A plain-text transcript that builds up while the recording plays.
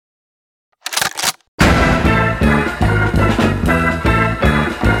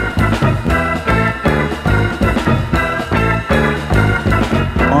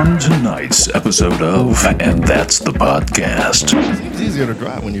this episode of And That's the Podcast. It's easier to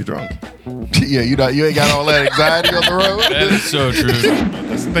drive when you're drunk. Yeah, you ain't got all that anxiety on the road. That is so true.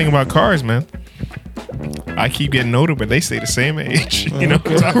 That's the thing about cars, man. I keep getting older, but they stay the same age. You know,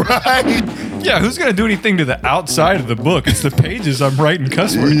 Right? Yeah, who's gonna do anything to the outside of the book? It's the pages I'm writing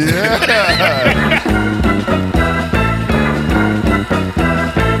cuss words. Yeah.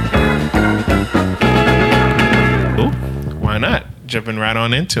 Why not? Jumping right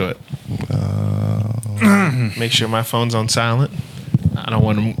on into it. Make sure my phone's on silent. I don't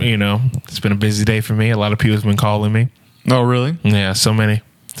want to, it's been a busy day for me. A lot of people's been calling me. Oh, really? Yeah, so many.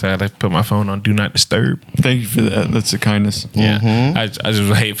 So I had to put my phone on Do Not Disturb. Thank you for that. That's a kindness. Yeah. Mm-hmm. I just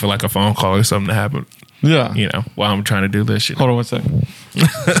would hate for like a phone call or something to happen, Yeah. while I'm trying to do this shit. Hold on one second.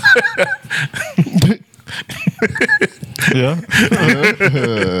 Yeah.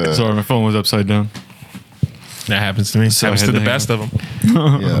 Sorry, my phone was upside down. That happens to me. So I Happens had to the to hang best of them.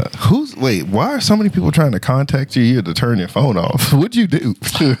 Yeah. Why are so many people trying to contact you here to turn your phone off? What'd you do?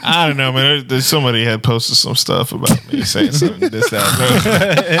 I don't know, man. There's somebody had posted some stuff about me saying something this, that.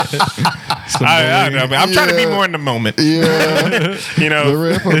 I don't know, man. I'm trying to be more in the moment. Yeah.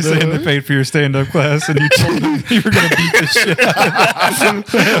 They're saying they paid for your stand-up class and you told them you were going to beat the shit out of them.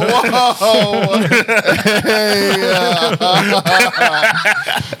 Whoa.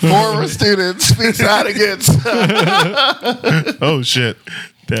 Hey, former student speaks out against. Oh, shit.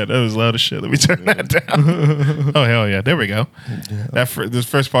 That was loud as shit. Let me turn that down. Oh, hell yeah. There we go. Yeah. This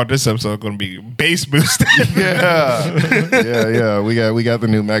first part of this episode is going to be bass boosted. Yeah. We got the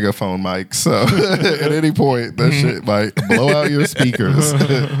new megaphone mic, so at any point that shit might blow out your speakers.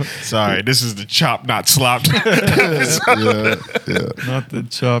 Sorry, this is the chop not slopped. Yeah. Not the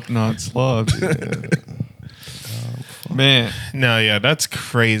chop, not slobs. Man. No, yeah, that's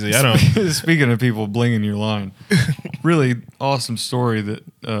crazy. I don't. Speaking of people blinging your line, really awesome story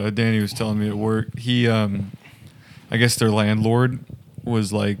that Danny was telling me at work. He, I guess their landlord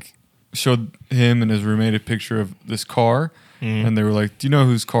was like, showed him and his roommate a picture of this car, and they were like, "Do you know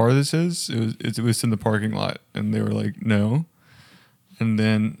whose car this is?" It was in the parking lot, and they were like, "No." And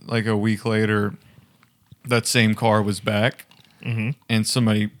then like a week later, that same car was back, and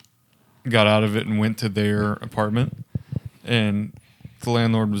somebody got out of it and went to their apartment. And the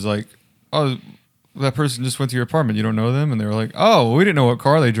landlord was like, "Oh, that person just went to your apartment. You don't know them?" And they were like, "Oh, we didn't know what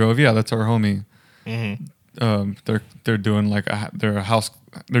car they drove. Yeah, that's our homie. They're doing like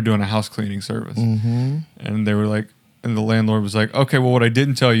they're doing a house cleaning service." And they were like, and the landlord was like, "Okay, well, what I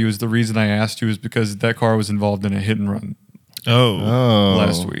didn't tell you is the reason I asked you is because that car was involved in a hit and run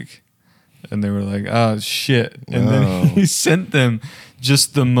last week." And they were like, "Oh shit!" And then he sent them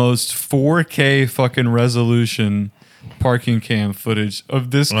just the most 4K fucking resolution parking cam footage of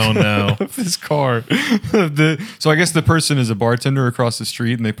this. Oh no! Of this car. So I guess the person is a bartender across the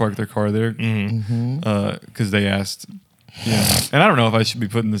street, and they parked their car there because they asked. Yeah, and I don't know if I should be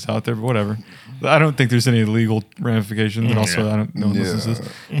putting this out there, but whatever. I don't think there's any legal ramifications, and also I don't know what this is.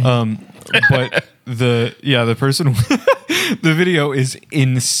 But the person, the video is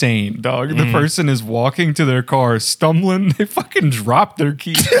insane, dog. The person is walking to their car, stumbling. They fucking drop their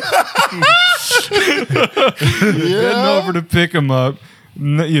keys. Getting over to pick them up.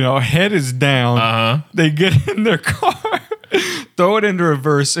 Head is down. They get in their car, throw it into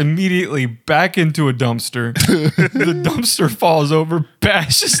reverse, immediately back into a dumpster. The dumpster falls over,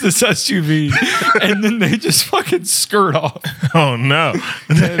 bashes this SUV, and then they just fucking skirt off. Oh no!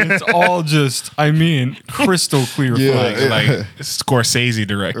 And it's all just, crystal clear. Like Scorsese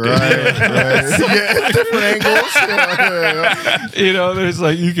directed. Right. Yeah, different angles. Yeah. There's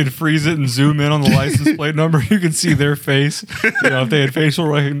like, you can freeze it and zoom in on the license plate number. You can see their face. If they had facial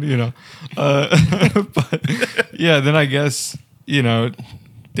recognition, but yeah, then I guess,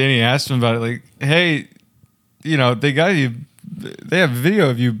 Danny asked him about it, like, "Hey, they have video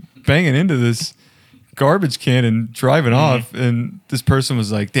of you banging into this garbage can and driving off." And this person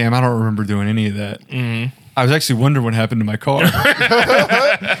was like, "Damn, I don't remember doing any of that. I was actually wondering what happened to my car."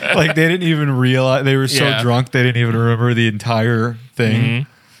 Like, they didn't even realize, they were so drunk they didn't even remember the entire thing.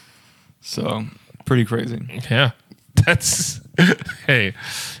 So pretty crazy. Yeah, that's. Hey,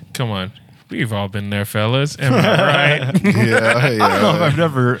 come on. We've all been there, fellas. Am I right? Yeah.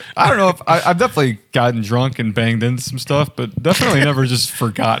 I don't know if I've definitely gotten drunk and banged into some stuff, but definitely never just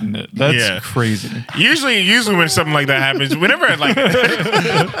forgotten it. That's crazy. Usually when something like that happens, whenever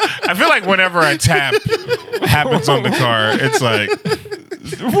I feel like whenever a tap happens on the car, it's like,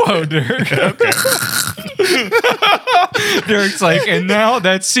 whoa, Derick. Okay. Derek's like, and now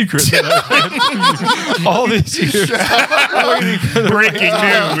that secret that I've had all these years. Breaking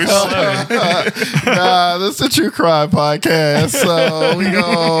news. Nah, this is a true crime podcast. So we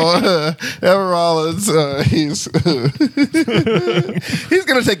go. Evan Rollins, he's gonna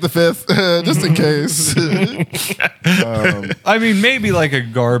take the fifth, just in case. I mean, maybe like a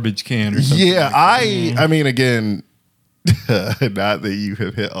garbage can or something. Yeah, I mean, again, not that you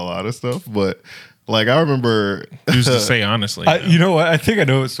have hit a lot of stuff, but like I remember. Used to say honestly. You know what? I think I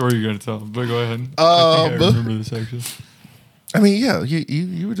know what story you're gonna tell, but go ahead. I think I remember this actually. I mean, yeah,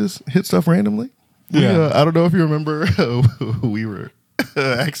 you would just hit stuff randomly. Yeah. I don't know if you remember. We were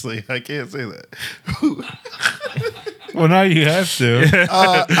actually, I can't say that. Well, now you have to.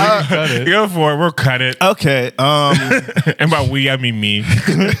 Cut it. Go for it. We'll cut it. Okay. And by we, I mean me.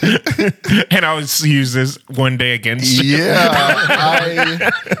 And I would use this one day against you. Yeah,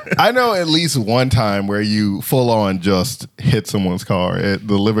 I know at least one time where you full on just hit someone's car at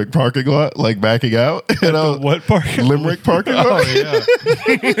the Limerick parking lot, like backing out. You know What parking? Limerick parking lot. Oh yeah.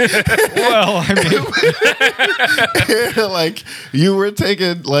 Well, I mean, Like you were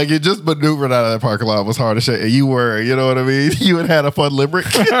taking, like you just maneuvered out of that parking lot was hard as shit, and you were, you know what I mean? You had a fun Limerick.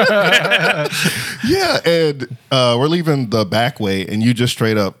 Yeah, and we're leaving the back way, and you just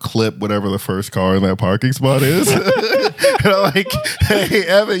straight up clip whatever the first car in that parking spot is. And I'm like, hey,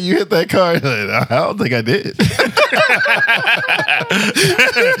 Evan, you hit that car. Like, I don't think I did.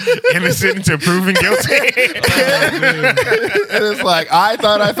 Innocent to proven guilty. And it's like, I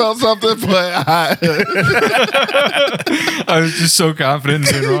thought I felt something, but I was just so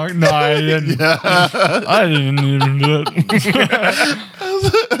confident in being wrong. No, I didn't. I didn't even do it.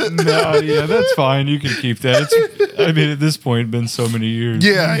 No, yeah, that's fine. You can keep that. I mean, at this point, it's been so many years.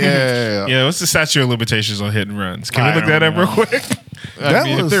 Yeah. Yeah, what's the statute of limitations on hit and runs? Can we look that up real quick? I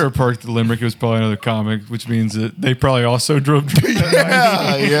mean, if they were parked at Limerick, it was probably another comic, which means that they probably also drove.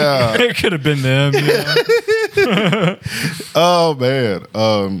 Yeah. It could have been them. Oh man.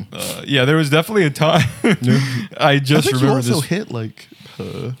 Yeah, there was definitely a time. I just I think remember you also this. hit like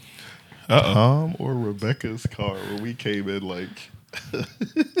Tom or Rebecca's car where we came in like.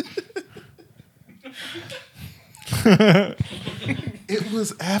 It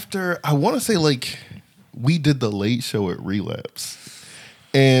was after, I want to say, like we did the late show at Relapse,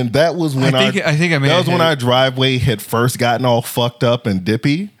 and that was when I think I may that have was when hit our driveway had first gotten all fucked up and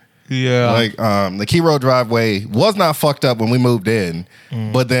dippy. Yeah, Like the Key Road driveway was not fucked up when we moved in,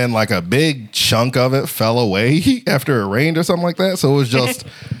 but then like a big chunk of it fell away after it rained or something like that. So it was just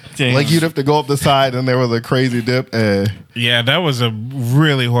Damn. like you'd have to go up the side, and there was a crazy dip. Yeah, that was a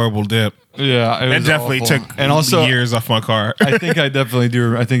really horrible dip. yeah, it That was definitely awful. took and also years off my car. I think I definitely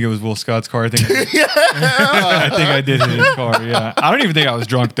do. I think it was Will Scott's car. I think I did hit his car. Yeah, I don't even think I was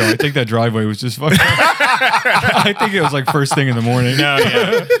drunk though. I think that driveway was just fucking. I think it was like first thing in the morning. No,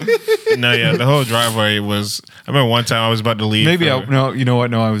 yeah, the whole driveway was. I remember one time I was about to leave. Maybe no. You know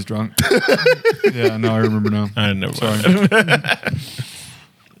what? No, I was drunk. Yeah, no, I remember now. I never. Sorry.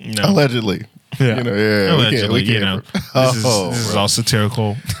 No. Allegedly. Yeah. You know, yeah. Allegedly, we can't. you know, this is all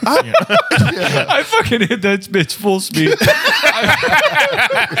satirical. I fucking hit that bitch full speed.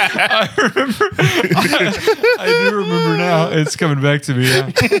 I remember. I do remember now. It's coming back to me.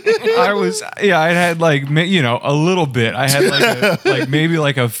 Yeah. I had like, you know, a little bit. I had like maybe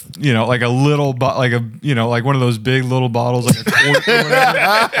like a, you know, like a little, like a, you know, like one of those big little bottles, like a quart or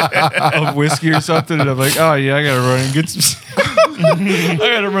whatever, of whiskey or something. And I'm like, oh yeah, I gotta run and get some. I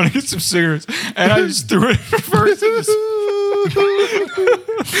gotta run and get some cigarettes, and I just threw it in reverse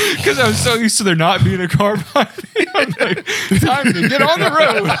because I was so used to there not being a car behind me. I'm like, time to get on the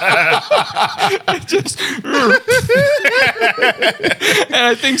road. It just, and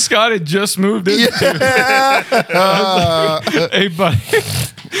I think Scott had just moved in. Hey, buddy,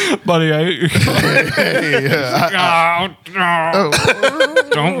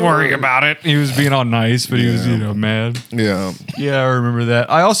 don't worry about it. He was being all nice, but he was, you know, mad. Yeah. Yeah, I remember that.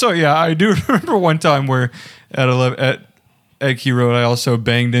 I also, I do remember one time where at Key Road, I also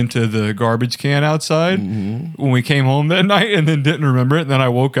banged into the garbage can outside when we came home that night, and then didn't remember it. And then I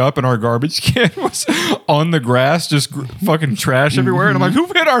woke up and our garbage can was on the grass, just fucking trash everywhere. And I'm like, who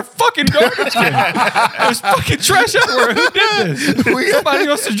hit our fucking garbage can? There's fucking trash everywhere. Who did this? Somebody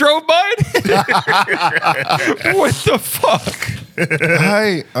else that drove by? What the fuck?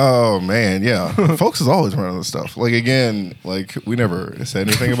 Oh man, yeah. Folks is always running this stuff. Like again, like we never said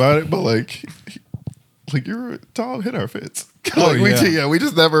anything about it, but like you're Tom hit our fence. Oh, we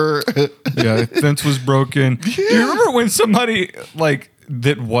just never. Yeah, fence was broken. Do you remember when somebody like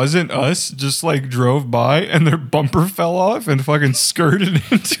that wasn't us just like drove by and their bumper fell off and fucking skirted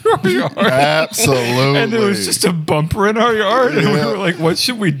into our yard. Absolutely. And there was just a bumper in our yard, and we were like, "What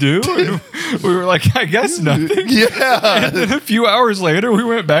should we do?" And we were like, "I guess nothing." Yeah. And then a few hours later, we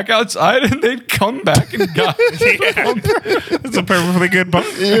went back outside, and they'd come back and got the bumper. It's a perfectly good bump.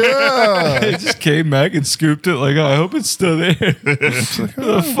 Yeah. They just came back and scooped it. Like, oh, I hope it's still there. Who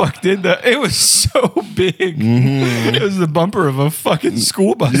the fuck did that? It was so big. It was the bumper of a fucking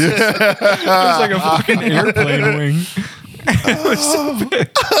school bus. It was like a fucking airplane wing. It was so big.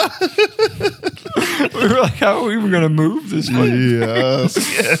 We were like, how are we even gonna move this fucking Yes.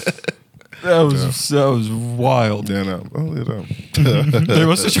 That was wild. Yeah, no. Oh, you know. They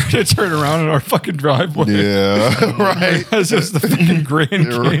must have tried to turn around in our fucking driveway. Yeah. Right. As it was the fucking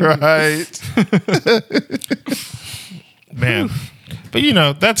Grand Canyon. Right. Man. But you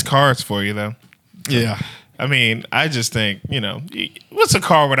know, that's cars for you though. Yeah. I mean, I just think, you know, what's a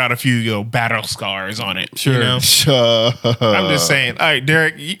car without a few, you know, battle scars on it? Sure. You know? Sure. I'm just saying. All right,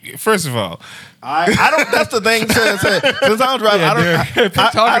 Derek, first of all, I don't. That's the thing. Since I'm driving, Yeah, I don't. Derek, if you're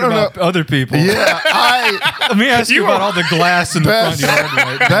talking about other people, Yeah, let me ask you about all the glass in the front yard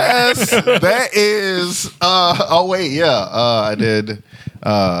right now. that is. Oh wait, yeah. I did.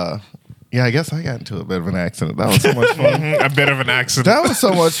 Yeah, I guess I got into a bit of an accident. That was so much fun. a bit of an accident. That was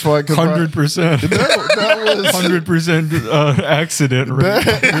so much fun. 100%. That was 100% accident rate.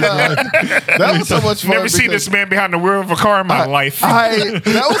 that was so much fun. Never seen this man behind the wheel of a car in my life.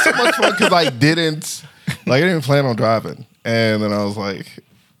 That was so much fun because I didn't plan on driving, and then I was like,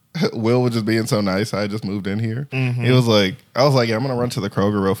 Will was just being so nice. I just moved in here. He was like, I was like, yeah, I'm gonna run to the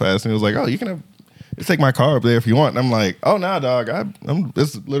Kroger real fast, and he was like, oh, you can just take my car up there if you want. And I'm like, oh, nah, dog.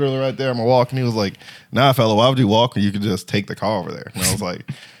 It's literally right there. I'm gonna walk. And he was like, nah, fella, why would you walk when you could just take the car over there? And I was like,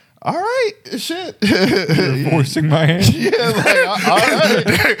 all right, shit. You're forcing my hand. Yeah, like, all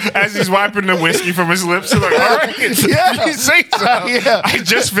right. As he's wiping the whiskey from his lips, he's like, all right. Yeah. You say so. Yeah. I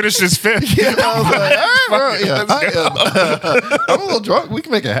just finished this fifth. Yeah, I was like, all right, bro. Yeah, I'm a little drunk. We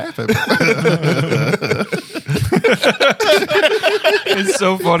can make it happen. It's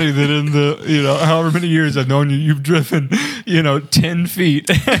so funny that in the, however many years I've known you, you've driven, 10 feet.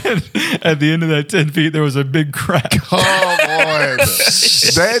 And at the end of that 10 feet, there was a big crack. Oh, boy.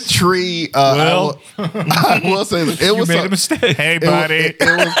 That tree, I will say that it was You made a mistake. Hey, buddy.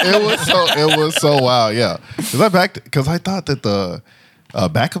 It was so wild, yeah. Because I thought that the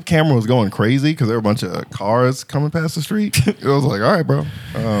backup camera was going crazy because there were a bunch of cars coming past the street. It was like, all right, bro.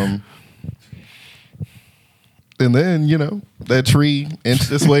 And then, that tree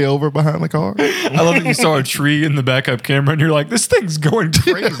inched its way over behind the car. I love that you saw a tree in the backup camera and you're like, this thing's going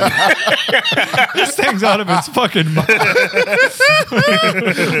crazy. This thing's out of its fucking mind.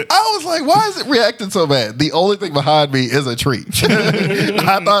 I was like, why is it reacting so bad? The only thing behind me is a tree.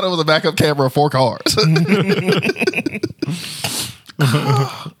 I thought it was a backup camera of 4 cars.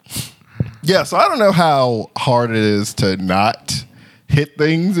 Yeah, so I don't know how hard it is to not hit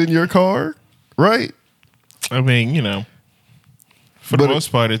things in your car, right? I mean, for the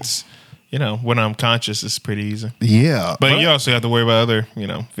most part, it's, when I'm conscious, it's pretty easy. Yeah. But you also have to worry about other,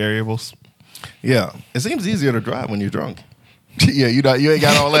 variables. Yeah. It seems easier to drive when you're drunk. Yeah, you ain't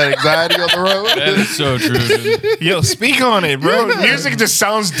got all that anxiety on the road. That is so true, dude. Yo, speak on it, bro. Yeah. Music just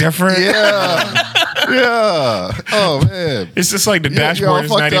sounds different. Yeah. Yeah. Oh, man. It's just like the dashboard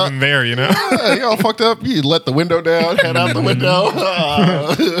is not even there, Yeah, you all fucked up. You let the window down, head out the window.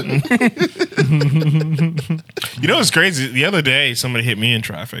 It's crazy. The other day, somebody hit me in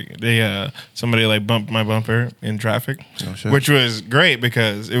traffic. Somebody bumped my bumper in traffic, which was great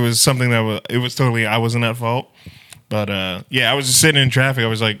because it was something that it was totally I wasn't at fault. But I was just sitting in traffic. I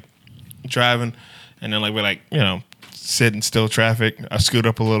was driving, and then we're sitting still traffic. I scoot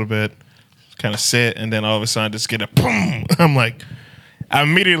up a little bit, kind of sit, and then all of a sudden just get a boom. I'm like, I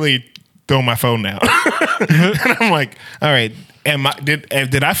immediately throw my phone down, and I'm like, all right,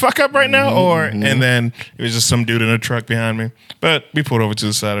 did I fuck up right now, or? And then it was just some dude in a truck behind me. But we pulled over to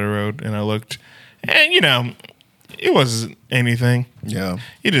the side of the road, and I looked, and it wasn't anything. Yeah,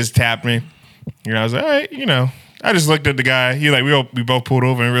 He just tapped me. I was like, all right, I just looked at the guy. We both pulled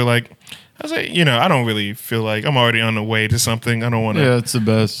over, and we were like, I was like, I don't really feel like I'm already on the way to something. I don't want to. Yeah, it's the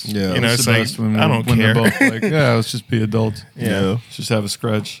best. Yeah. It's the best when I don't when care. they're both like, yeah, let's just be adults. Yeah. Let's just have a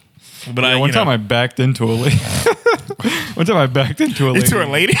scratch. But One time I backed into a lady. One time I backed into a lady. into a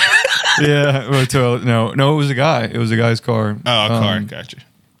lady. Yeah. No, it was a guy. It was a guy's car. Oh, a car. Gotcha.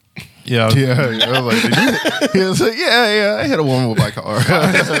 Yeah. I was like, he was like, yeah, I hit a woman with my car.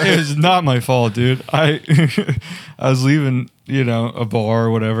 It was not my fault, dude. I was leaving, a bar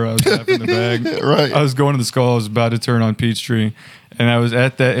or whatever. I was having the bag. Right. I was going to the Skull. I was about to turn on Peachtree. And I was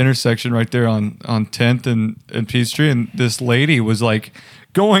at that intersection right there on 10th and Peachtree. And this lady was like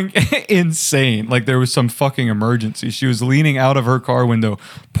going insane. Like there was some fucking emergency. She was leaning out of her car window,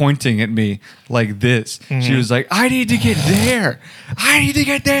 pointing at me like this. Mm-hmm. She was like, I need to get there. I need to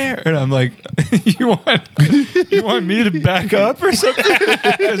get there. And I'm like, you want me to back up or something?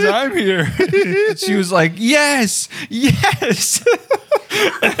 Because I'm here. And she was like, yes. And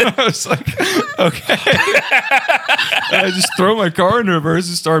I was like, okay. And I just throw my car in reverse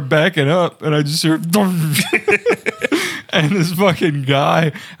and start backing up. And I just hear, and this fucking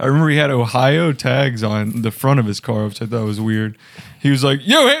guy, I remember he had Ohio tags on the front of his car, which I thought was weird. He was like,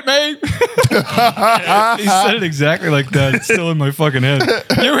 you hit me. He said it exactly like that. It's still in my fucking head.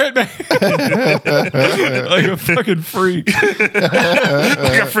 You hit me. Like a fucking freak.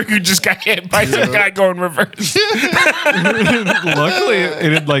 Like a freak who just got hit by some guy going reverse. Luckily,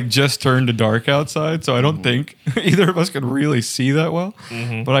 it had like just turned to dark outside, so I don't think either of us could really see that well.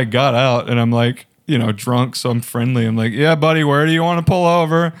 Mm-hmm. But I got out and I'm like, drunk, so I'm friendly. I'm like, yeah, buddy, where do you want to pull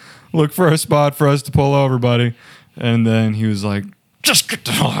over? Look for a spot for us to pull over, buddy. And then he was like, just get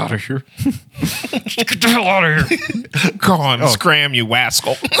the hell out of here. Just get the hell out of here. Go on, scram, you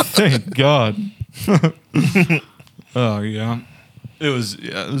wascal. Thank God. Oh, yeah. It was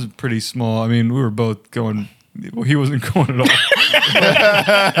pretty small. I mean, we were both going. Well, he wasn't going at all.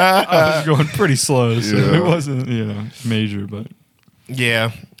 I was going pretty slow, so it wasn't, major, but.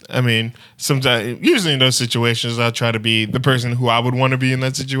 Yeah. I mean, sometimes, usually in those situations, I'll try to be the person who I would want to be in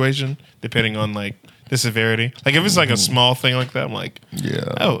that situation, depending on like the severity. Like if it's like a small thing like that, I'm like,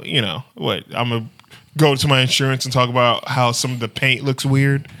 oh, what? I'm gonna go to my insurance and talk about how some of the paint looks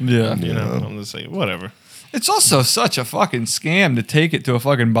weird. Yeah, I'm just saying whatever. It's also such a fucking scam to take it to a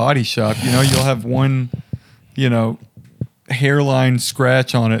fucking body shop. You'll have one, hairline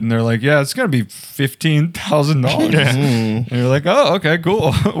scratch on it, and they're like, yeah, it's gonna be $15,000. And you're like, oh, okay,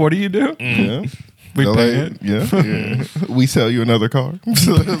 cool. What do you do? Yeah. We pay it. Yeah. We sell you another car. We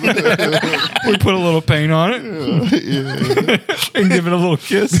put a little paint on it. And give it a little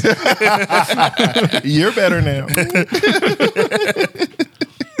kiss. You're better now.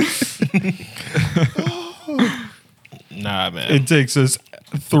 Nah, man. It takes us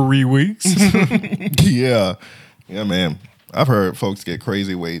 3 weeks. Yeah, man. I've heard folks get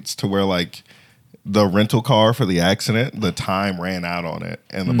crazy waits to where like the rental car for the accident, the time ran out on it,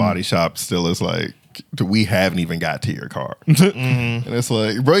 and the body shop still is like, we haven't even got to your car. And it's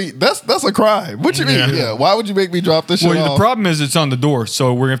like, bro, that's a crime. What you mean? Yeah. Why would you make me drop this shit off? The problem is it's on the door,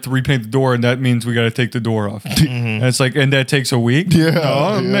 so we're gonna have to repaint the door, and that means we got to take the door off. And it's like, and that takes a week.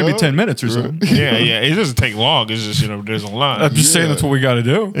 Maybe 10 minutes or so. Yeah. It doesn't take long. It's just there's a lot. I'm just saying that's what we got to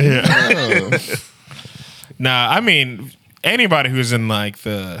do. Yeah. Nah, I mean, anybody who's in like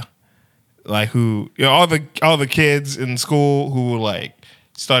the who all the kids in school who like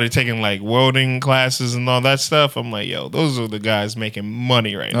started taking like welding classes and all that stuff, I'm like, yo, those are the guys making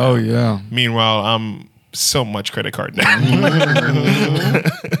money right now. Oh yeah. Meanwhile, I'm so much credit card debt.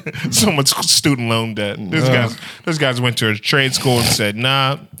 So much student loan debt. Those guys went to a trade school and said,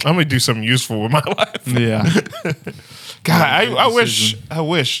 nah, I'm gonna do something useful with my life. Yeah. God, I wish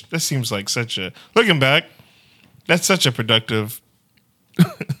that seems like such a, looking back, that's such a productive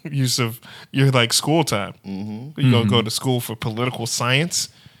use of your like school time. You gonna go to school for political science.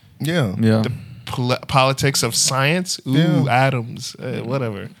 Yeah. Yeah. The politics of science. Ooh, atoms,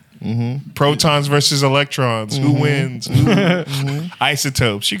 whatever. Protons versus electrons. Who wins?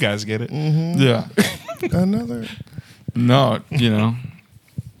 Isotopes. You guys get it. Yeah. Another. No,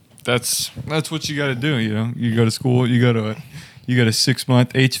 that's what you got to do. You go to school. You got a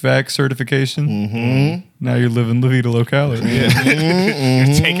 6-month HVAC certification. Now you're living La Vida Locale. You're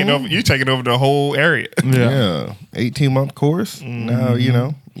taking over the whole area. Yeah. 18-month course. Now you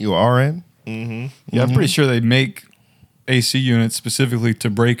RN. Yeah, I'm pretty sure they make AC units specifically to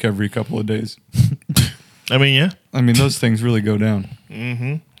break every couple of days. I mean, yeah. I mean, those things really go down.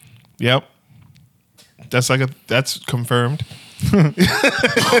 Yep. That's confirmed. I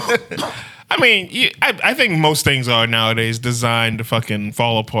mean, I think most things are nowadays designed to fucking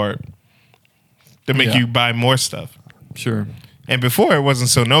fall apart to make you buy more stuff. Sure. And before, it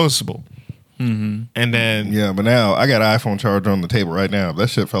wasn't so noticeable. And then Yeah, but now I got an iPhone charger on the table right now. That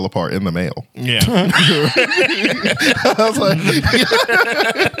shit fell apart in the mail. yeah, I was like,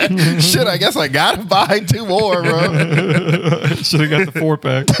 shit, I guess I gotta buy 2 more, bro. Should have got the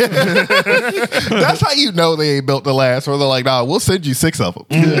 4-pack. That's how you know they ain't built to last. Where they're like, nah, we'll send you 6 of them.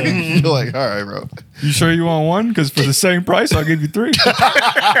 You're like, all right, bro. You sure you want one? Because for the same price, I'll give you 3. no,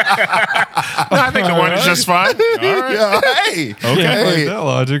 I think the one is just fine. All right. Yeah, hey, Okay, hey. like that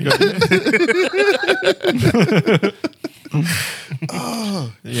logic.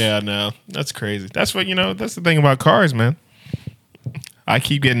 Yeah, no, that's crazy. That's what that's the thing about cars, man. I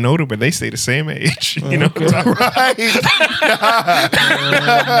keep getting older, but they stay the same age. You know, Right.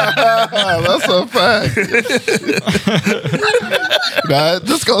 That's a fact. Nah,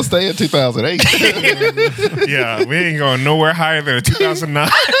 just gonna stay in 2008. yeah, we ain't going nowhere higher than 2009.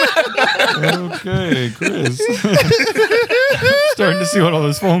 Okay, Chris. Starting to see what all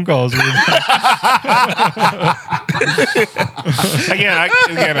those phone calls were. again,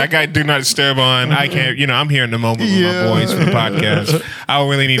 I got do not disturb on. I can't. I'm here in the moment with my boys for the podcast. I don't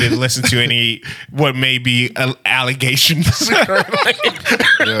really need to listen to any what may be allegations. Yeah.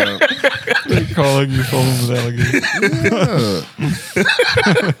 They're calling your phone with allegations.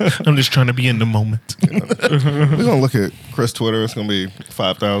 I'm just trying to be in the moment. We're gonna look at Chris Twitter. It's gonna be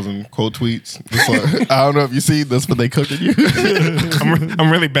 5,000 quote tweets. Just like, I don't know if you see this, but they cooking you.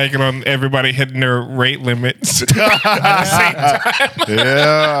 I'm really banking on everybody hitting their rate limits at the same time.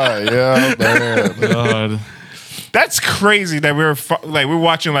 Yeah, man. God. That's crazy that we're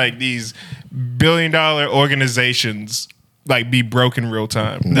watching like these billion-dollar organizations like be broke in real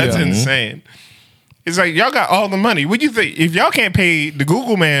time. That's insane. It's like y'all got all the money. What do you think? If y'all can't pay the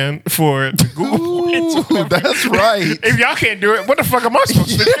Google man for the Google points, That's right. if y'all can't do it, what the fuck am I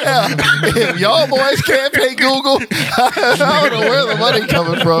supposed to do? Yeah. If y'all boys can't pay Google, I don't know where the money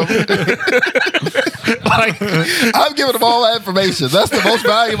coming from. I'm giving them all that information. That's the most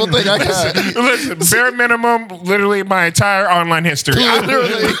valuable thing I got. Listen, bare minimum, literally my entire online history.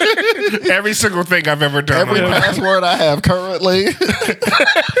 Literally. Every single thing I've ever done. Every password I have currently.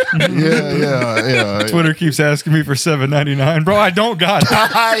 Yeah. Twitter keeps asking me for $7.99, bro. I don't got it.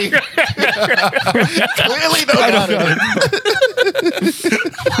 I clearly don't got it.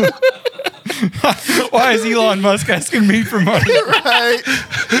 Why is Elon Musk asking me for money? Right.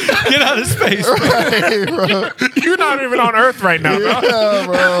 Get out of space, bro. Right, bro. You're not even on Earth right now, bro. Yeah,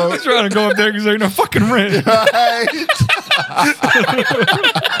 bro. I'm trying to go up there because there ain't no fucking rent. Right.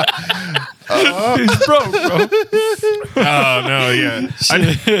 He's broke, bro. Oh no, yeah.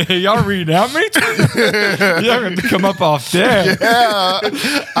 Y'all reading out me? Y'all have to come up off that.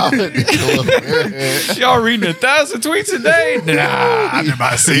 Y'all reading 1,000 tweets a day? Nah, I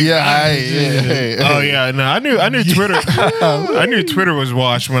never seen that. Oh yeah, no. I knew Twitter. I knew Twitter was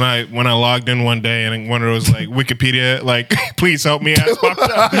washed when I logged in one day and one of those like Wikipedia like please help me ads popped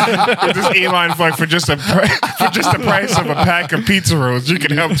up. With this Elon like for just the price of a pack of pizza rolls, you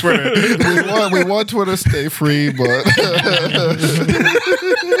can help Twitter. We want Twitter to stay free, but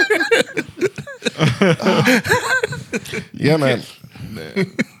yeah, man.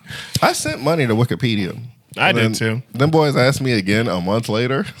 I sent money to Wikipedia. I did too. Them boys asked me again a month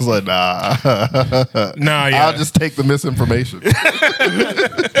later. I was like, nah. Nah, yeah. I'll just take the misinformation.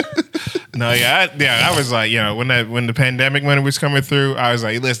 No, yeah, I was like, when the pandemic money was coming through, I was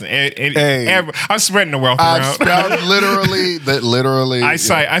like, listen, I'm spreading the wealth around. Literally. I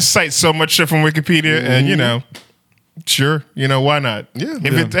cite so much shit from Wikipedia, and sure, why not? Yeah,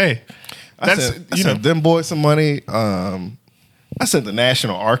 I sent them boys some money. I sent the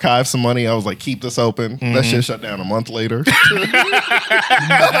National Archive some money. I was like, keep this open. That shit shut down a month later.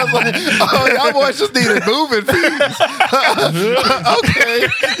 I was like, oh, y'all boys just needed moving fees. Okay.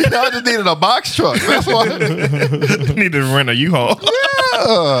 Y'all just needed a box truck. That's why. need to rent a U-Haul.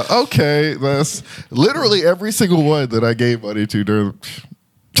 Yeah. Okay. That's literally every single one that I gave money to during.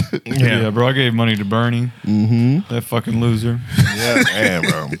 Yeah, bro. I gave money to Bernie. That fucking loser. Yeah, man,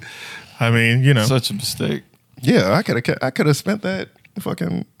 bro. I mean, Such a mistake. Yeah, I could have spent that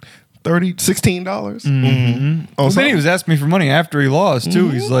fucking $16. Well, then he was asking me for money after he lost too.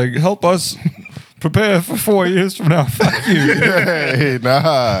 He's like, "Help us prepare for 4 years from now." Fuck you. Hey,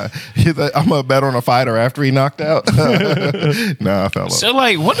 nah. He's like, I'm gonna bet on a fighter after he knocked out. Nah, fella. So,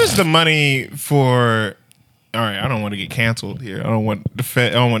 like, what is the money for? All right, I don't want to get canceled here. I don't want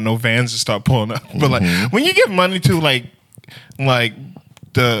no vans to start pulling up. But like, when you give money to like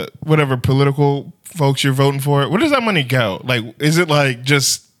the whatever political folks you're voting for, where does that money go? Like, is it like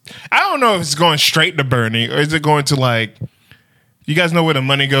just? I don't know if it's going straight to Bernie or is it going to like? You guys know where the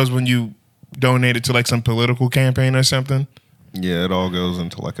money goes when you donate it to like some political campaign or something? Yeah, it all goes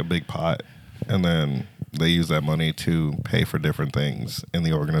into like a big pot. and then they use that money to pay for different things in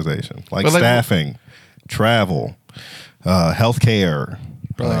the organization, like But, like, staffing, travel, healthcare,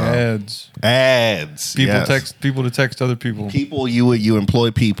 ads. People yes. text people to text other people. You employ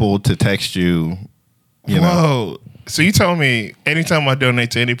people to text you. You know. Whoa. So you tell me anytime I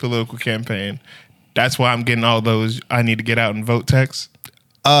donate to any political campaign, that's why I'm getting all those I need to get out and vote texts?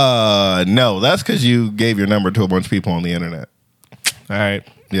 No, that's because you gave your number to a bunch of people on the internet. All right.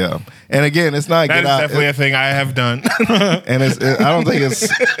 Yeah, and again, it's not That get is out. definitely a thing I have done. And I don't think it's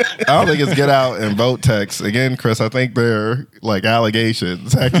get out and vote text. Again, Chris, I think they're like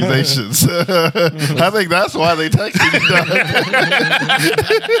accusations. I think that's why they texted you.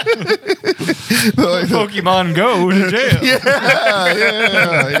 Like, Pokemon Go to jail. yeah.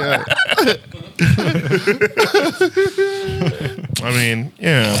 I mean,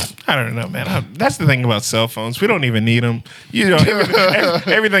 I don't know, man. That's the thing about cell phones. We don't even need them. You know,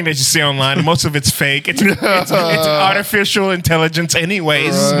 everything that you see online, most of it's fake. It's artificial intelligence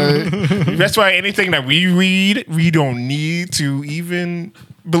anyways. Right. That's why anything that we read, we don't need to even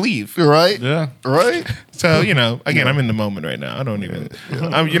believe. Right? Yeah. Right? So, again, I'm in the moment right now. I don't even,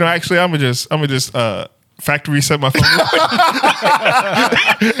 I'm gonna just factory reset my phone.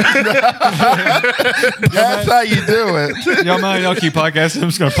 That's how you do it. Y'all mind y'all keep podcasting? I'm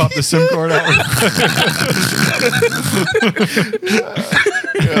just gonna pop the SIM card out.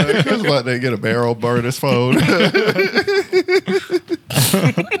 Chris about to get a barrel, burn his phone.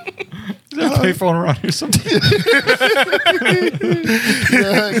 Payphone around here sometime.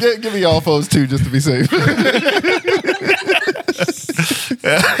 Give me all phones too, just to be safe.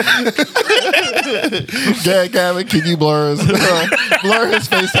 Gavin, can you blur his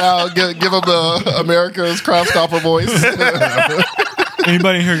face out? Give him the America's Crime Stopper voice.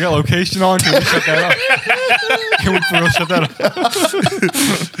 Anybody in here got location on? Can we shut that up? Can we for real shut that up?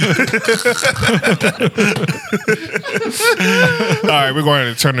 All right, we're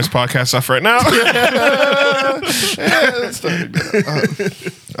going to turn this podcast off right now.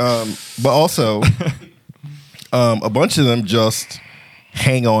 But also, a bunch of them just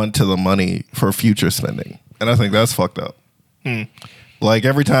hang on to the money for future spending. And I think that's fucked up. Like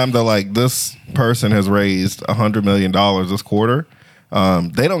every time they're like, this person has raised $100 million this quarter,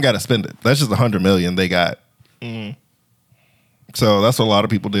 they don't got to spend it. That's just $100 million they got. So that's what a lot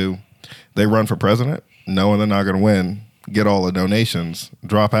of people do. They run for president, knowing they're not going to win, get all the donations,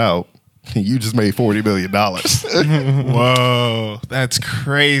 drop out. You just made $40 million. Whoa, that's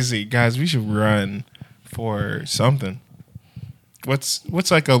crazy, guys. We should run for something.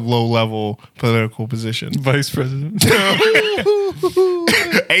 What's like a low level political position? Vice president.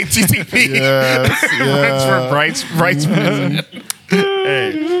 ATTP. Yes, Runs for vice president.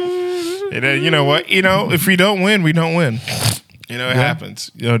 Hey. And then, you know what? If we don't win, we don't win. It happens.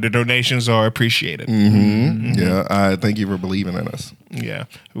 The donations are appreciated. Yeah, I thank you for believing in us. Yeah,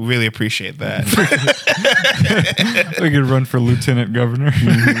 we really appreciate that. We could run for lieutenant governor.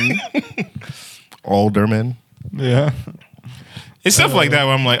 Alderman. Yeah. It's stuff like that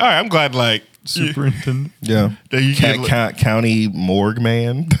where I'm like, all right, I'm glad Superintendent. Yeah. that you get County morgue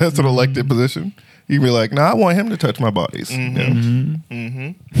man. That's an elected position. You can be like, I want him to touch my bodies.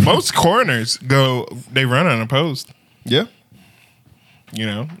 Most coroners they run unopposed. Yeah.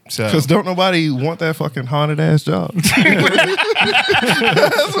 So Because don't nobody want that fucking haunted ass job. That's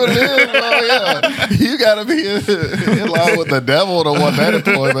what it is, bro. Yeah. You got to be in line with the devil to want that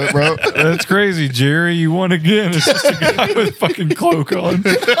employment, bro. That's crazy, Jerry. You won again. It's just a guy with a fucking cloak on.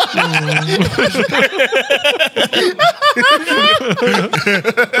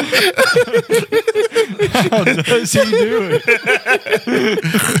 How does he do it?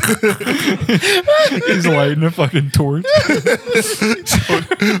 He's lighting a fucking torch.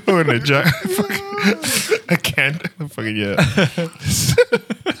 in a giant I can't fucking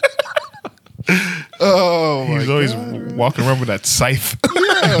Oh, my He's always walking around with that scythe.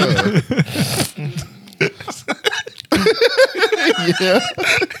 Yeah.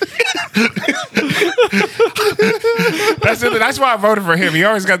 That's why I voted for him. He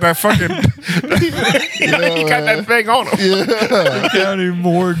always got that fucking he got that thing on him. The county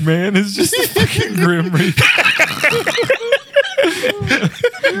morgue man is just a fucking Grim Reaper.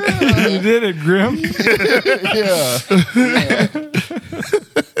 You did it, Grim. Yeah.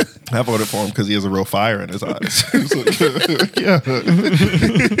 I voted for him because he has a real fire in his eyes. Yeah.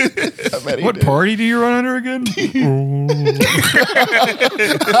 What party do you run under again?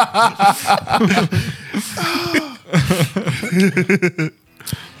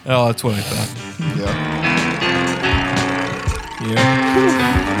 Oh, that's what I thought. Yeah. Yeah.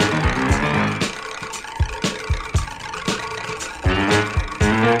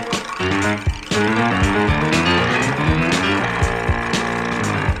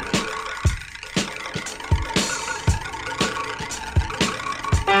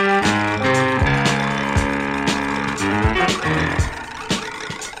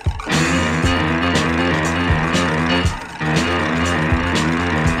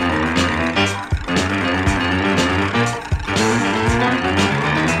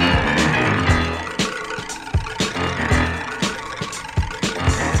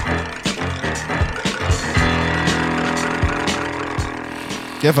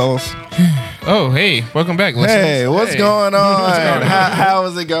 Yeah, fellas. Oh, hey, welcome back. Hey, what's going on? How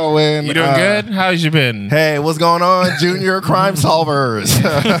is it going? You doing good? How's you been? Hey, what's going on, junior crime solvers?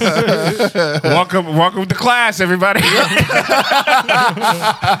 welcome to class, everybody.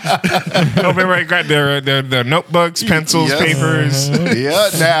 Hope everybody got their notebooks, pencils, papers.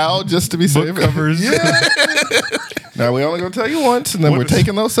 Yeah, now just to be safe. Book covers. Yeah. Now we only gonna tell you once, and then we're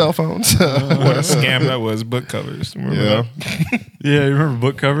taking those cell phones. What a scam that was! Book covers. Remember that? Yeah, you remember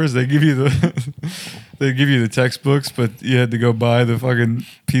book covers? They give you the textbooks, but you had to go buy the fucking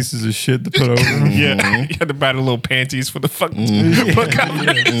pieces of shit to put over them. Yeah, you had to buy the little panties for the fucking book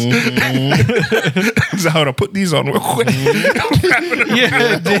covers. So how to put these on real quick?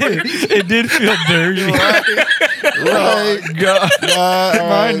 Yeah, it did feel dirty. Right. God,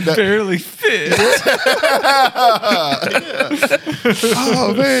 mine barely fit.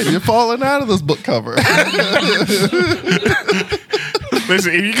 Oh man, you're falling out of this book cover.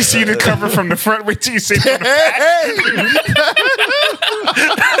 Listen, if you can see the cover from the front, wait till you see it from the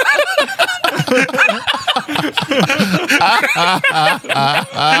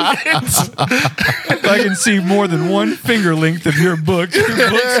If I can see more than one finger length of your book going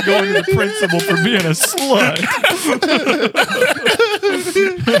to the principal for being a slut.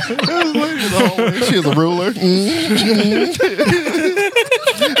 She has a ruler.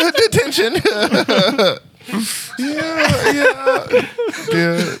 Detention.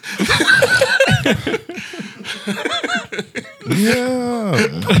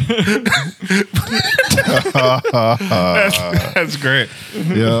 That's great.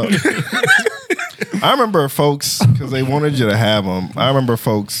 Yeah. I remember folks, because they wanted you to have them. I remember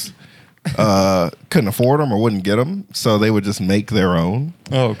folks couldn't afford them or wouldn't get them, so they would just make their own.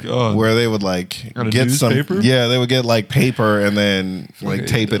 Oh god! Where they would like Got a get some, newspaper? yeah, they would get like paper and then like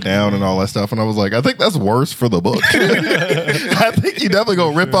tape it down and all that stuff. And I was like, I think that's worse for the book. I think you definitely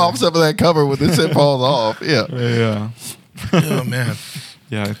gonna rip off some of that cover when this shit falls off. Yeah. Yeah. Oh man.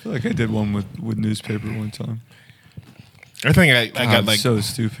 Yeah, I feel like I did one with newspaper one time. I think I got like so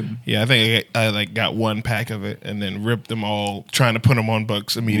stupid. Yeah, I think I like got one pack of it and then ripped them all, trying to put them on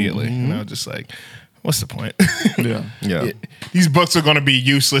books immediately. And I was just like, what's the point? Yeah. These books are going to be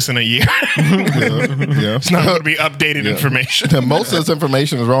useless in a year. Yeah. It's not going to be updated information. And most of this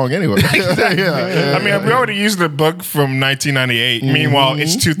information is wrong anyway. Yeah. I mean, we already used the book from 1998. Meanwhile,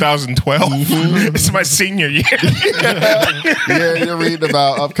 it's 2012. It's my senior year. Yeah, you're reading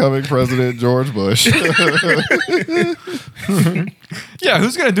about upcoming President George Bush. Yeah,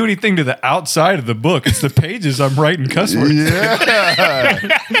 who's gonna do anything to the outside of the book? It's the pages I'm writing cuss words. Yeah.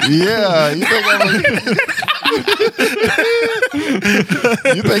 Yeah. You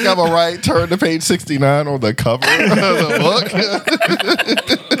think I'm a right turn to page 69 on the cover of the book?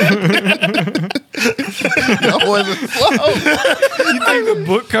 That wasn't slow. You think the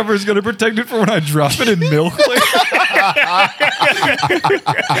book cover is gonna protect it for when I drop it in milk?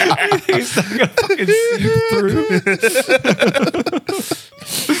 It's not gonna fucking seep through.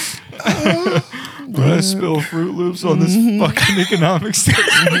 When I spill Fruit Loops on this fucking economics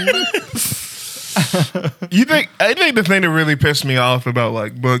textbook. I think the thing that really pissed me off about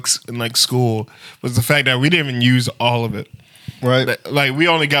like books and like school was the fact that we didn't even use all of it. Right. Like we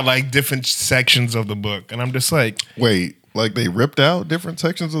only got like different sections of the book, and I'm just like, Wait, like they ripped out different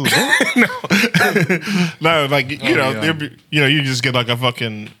sections of the book? no, like you know, yeah. you just get like a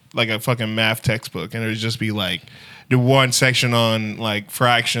fucking math textbook, and it'd just be like the one section on like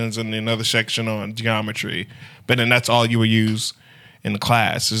fractions and another section on geometry, but then that's all you would use in the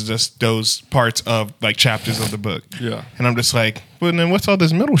class is just those parts of like chapters of the book. Yeah. And I'm just like, well, then what's all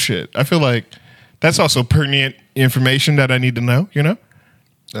this middle shit? I feel like that's also pertinent information that I need to know, you know?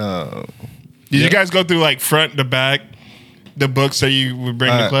 Did you guys go through like front to back the books that you would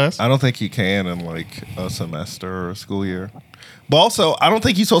bring to class? I don't think you can in like a semester or a school year. But also, I don't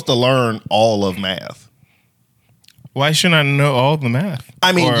think you're supposed to learn all of math. Why shouldn't I know all the math?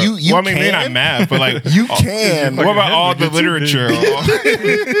 I mean, you well, I mean, can. maybe not math, but like You can. What about all the literature?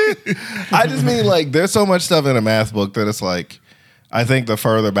 I just mean like there's so much stuff in a math book that it's like I think the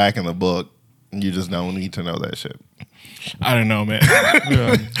further back in the book, you just don't need to know that shit. I don't know, man.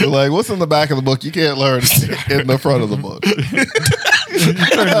 Yeah. Like what's in the back of the book you can't learn in the front of the book. You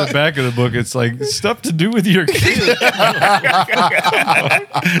turn to the back of the book, it's like stuff to do with your kids.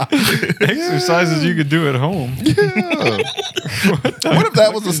 Exercises you could do at home. Yeah. What if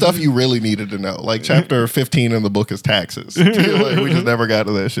that was the stuff you really needed to know? Like chapter 15 in the book is taxes. Like, we just never got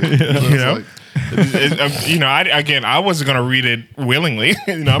to that shit. You know? I wasn't gonna read it willingly.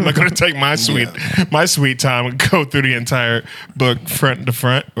 I'm not gonna take my sweet time and go through the entire book front to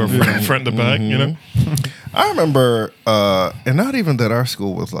front or front to back. I remember, and not even that our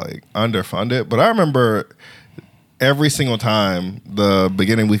school was like underfunded, but I remember every single time the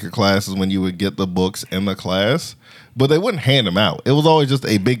beginning week of class is when you would get the books in the class, but they wouldn't hand them out. It was always just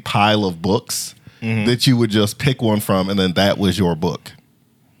a big pile of books that you would just pick one from, and then that was your book.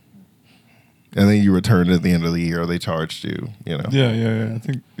 And then you returned at the end of the year. They charged you, you know. Yeah. I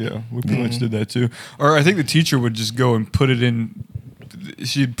think, we pretty much did that too. Or I think the teacher would just go and put it in.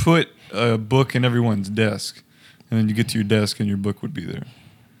 She'd put a book in everyone's desk. And then you get to your desk and your book would be there.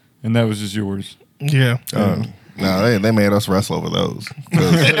 And that was just yours. Yeah. No, they made us wrestle over those.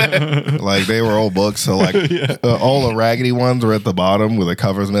 Like, they were old books, so like all the raggedy ones were at the bottom with the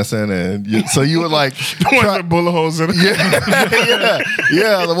covers missing, and so you would like With bullet holes in it.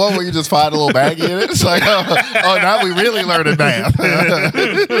 Yeah, the one where you just find a little baggie in it. It's like, oh, now we really learning math.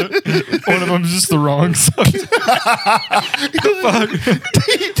 One of them's just the wrong subject. Fuck.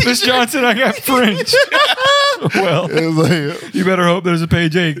 Miss Johnson, I got French. Well, Like, you better hope there's a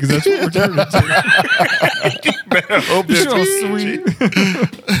page 8 because that's what we're turning to. I hope You're so that's sweet.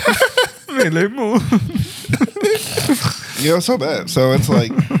 Mais les mots. you know, so bad. So it's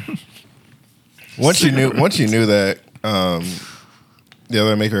like once you knew that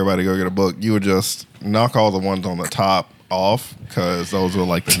they make everybody go get a book, you would just knock all the ones on the top off because those were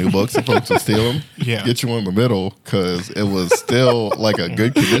like the new books and folks would steal them. Yeah. Get you one in the middle because it was still like a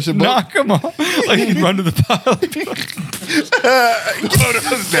good condition book. Knock them off. Like you'd run to the pile. Blow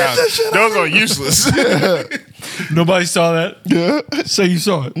those down. Those are useless. Nobody saw that. Yeah. Say you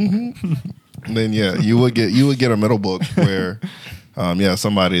saw it. And then you would get a middle book where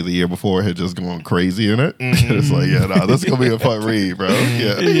somebody the year before had just gone crazy in it. It's like, this is gonna be a fun read, bro.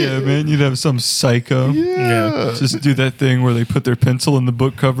 Yeah, man. You'd have some psycho. Yeah. Just do that thing where they put their pencil in the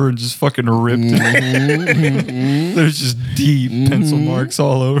book cover and just fucking ripped it. There's just deep pencil marks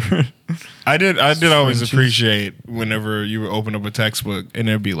all over it. I did always appreciate whenever you would open up a textbook and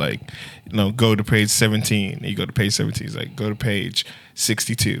it'd be like, go to page 17. And you go to page 17. It's like, go to page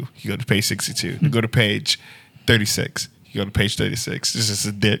 62. You go to page 62. You go to page 36. You go to page 36. This is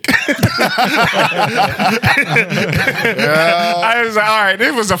a dick. I was like, all right,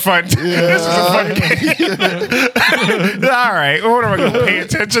 this was a fun This was a fun game. All right, what am I going to pay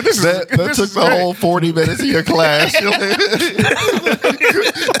attention? That took the whole 40 minutes of your class.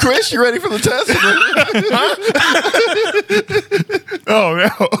 Chris, you ready for the test? Oh, no.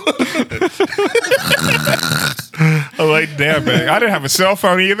 I'm like, damn, man. I didn't have a cell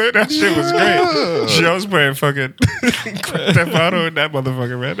phone either. That shit was great. She was playing fucking Grand Theft Auto in that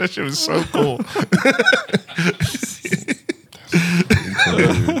motherfucker, man. That shit was so cool.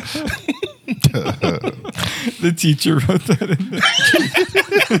 The teacher wrote that in there.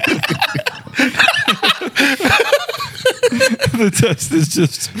 The test is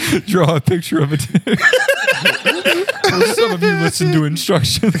just draw a picture of a dick. Well, some of you listen to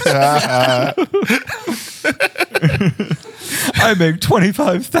instructions. I make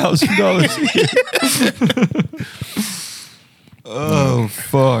 $25,000 a year. Oh,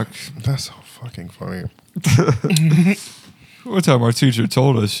 fuck. That's so fucking funny. One time our teacher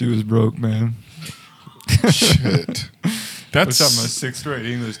told us she was broke, man. Shit. One time my 6th grade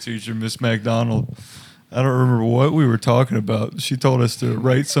English teacher, Miss McDonald, I don't remember what we were talking about. She told us to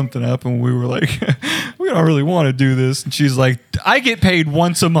write something up, and we were like, we don't really want to do this. And she's like, I get paid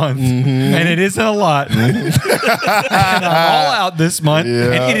once a month, and it isn't a lot. And I'm all out this month,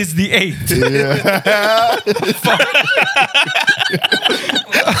 and it is the 8th.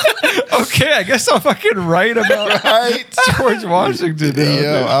 Okay, I guess I'll fucking write about George Washington.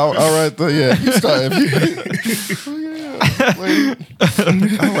 Yeah, I'll write you start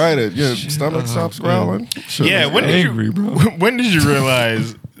I'll write it. Your stomach stops growling. Sure. Yeah, when did you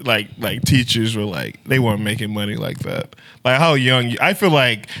realize like teachers were like they weren't making money like that? Like how young? I feel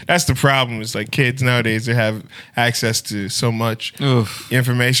like that's the problem. Is like kids nowadays they have access to so much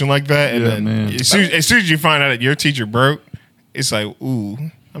information like that, and then as soon as you find out that your teacher broke, it's like, ooh,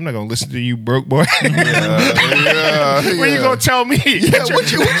 I'm not gonna listen to you, broke boy. When you gonna tell me?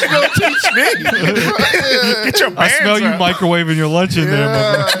 What you gonna teach me? Get your I smell you up. microwaving your lunch in there,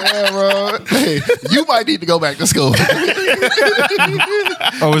 bro. Hey, you might need to go back to school.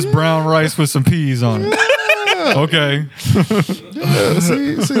 Oh, it's brown rice with some peas on it. Okay.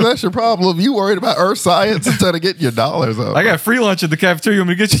 See, that's your problem. You worried about earth science instead of getting your dollars up. I got free lunch at the cafeteria. I'm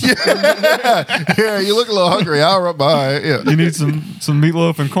gonna get you. Yeah, you look a little hungry. I'll run by. Yeah. You need some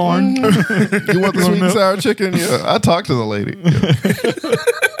meatloaf and corn. You want the sweet and sour chicken? Yeah, I talked to the lady. Yeah.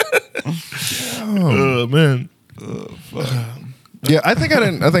 Oh man. Yeah, I think I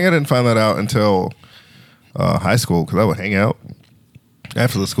didn't find that out until high school because I would hang out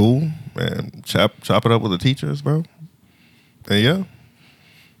after the school and chop it up with the teachers, bro. And yeah.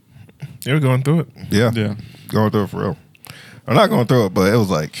 You were going through it. Yeah. Yeah. Going through it for real. I'm not going through it, but it was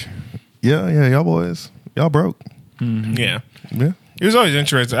like, yeah, y'all boys, y'all broke. Yeah. Yeah. It was always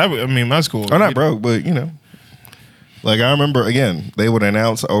interesting. I mean, my school. I'm not broke, but you know. Like I remember, again, they would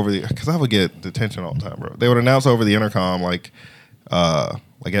announce over the, because I would get detention all the time, bro. They would announce over the intercom, like at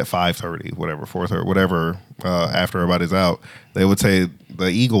 5:30, whatever, 4:30, whatever. After everybody's out, they would say the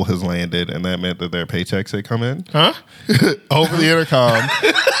Eagle has landed, and that meant that their paychecks had come in. Huh? Over the intercom,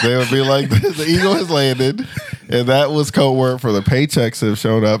 they would be like, "The Eagle has landed," and that was code word for the paychecks have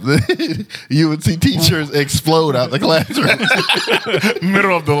shown up. You would see teachers explode out the classroom,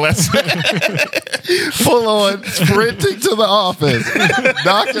 Middle of the lesson. full on sprinting to the office,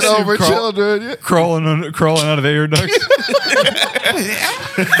 knocking over children. Crawling out of the air ducts.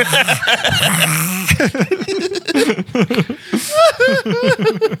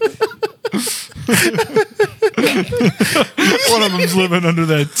 One of them's living under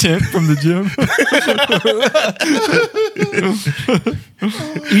that tent from the gym.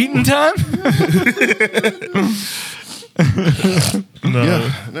 Eating time? No.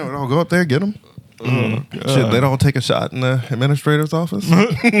 Yeah, no, I'll go up there, get them. Shit, they'd all take a shot in the administrator's office.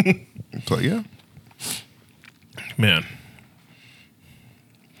 So yeah, Man.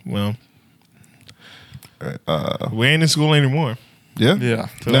 Well, we ain't in school anymore. yeah, Yeah.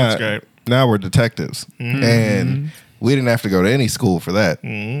 So that's great. Now we're detectives, and we didn't have to go to any school for that.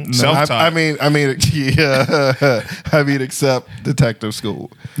 Self-taught. I mean, yeah, I mean, except detective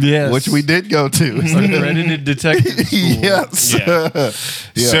school, Yes. which we did go to. Accredited detective school. Yes, Yeah. Yeah.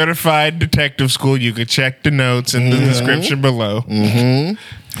 Certified detective school. You could check the notes in the description below.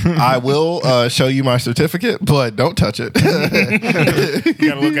 I will show you my certificate, but don't touch it. You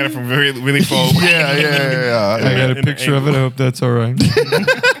gotta look at it from really far away. yeah. I got a picture of it. I hope that's all right.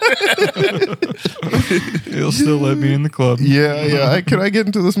 He'll still let me in the club. Yeah. Can I get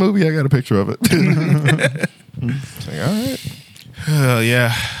into this movie? I got a picture of it. It's like, all right. Oh,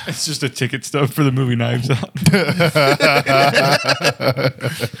 yeah. It's just a ticket stub for the movie Knives Out.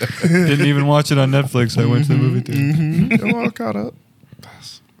 Didn't even watch it on Netflix. I went to the movie theater. I'm all caught up.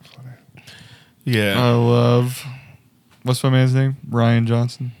 That's funny. Yeah. I love, what's my man's name? Ryan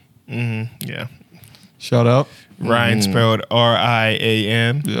Johnson. Yeah. Shout out. Ryan spelled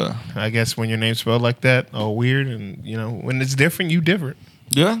R-I-A-N. Yeah. I guess when your name's spelled like that, all weird, and you know when it's different, you different.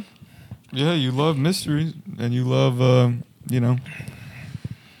 Yeah. Yeah, you love mysteries and you love, I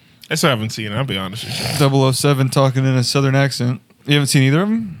still haven't seen it. I'll be honest with you. 007 talking in a southern accent. You haven't seen either of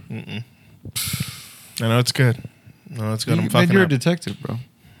them? I know it's good. No, it's good. I'm Man, fucking you're a up. detective, bro.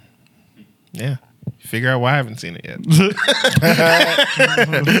 Yeah. Figure out why I haven't seen it yet.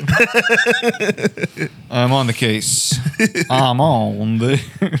 I'm on the case. I'm on the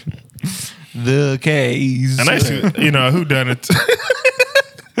case. And I see, who done it.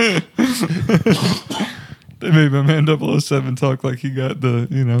 They made my man 007 talk like he got the,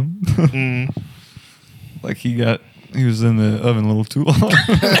 like he was in the oven a little too long.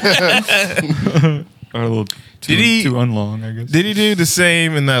 Or a little too unlong, I guess. Did he do the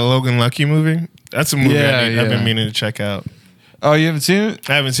same in that Logan Lucky movie? That's a movie I've been meaning to check out. Oh, you haven't seen it?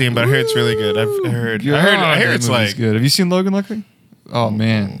 I haven't seen it, but I heard it's really good. I heard it's like good. Have you seen Logan Lucky? Oh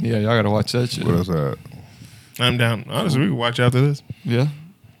man, yeah, y'all gotta watch that shit. What is that? I'm down. Honestly, we can watch after this. Yeah,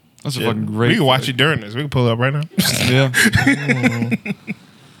 that's a Yeah. fucking great. We can watch it during this. We can pull it up right now. Yeah.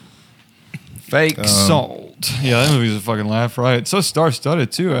 Fake salt. Yeah, that movie's a fucking laugh riot. So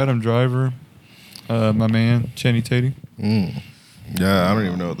star-studded too. Adam Driver, my man Channing Tatum. Yeah, I don't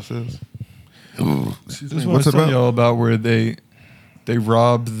even know what this is. This is what I What's was it telling about? y'all about where they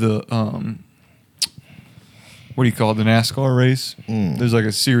robbed the what do you call it, the NASCAR race. There's like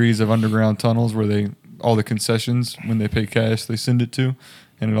a series of underground tunnels where all the concessions, when they pay cash, they send it to,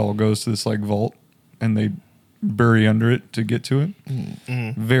 and it all goes to this like vault, and they bury under it to get to it.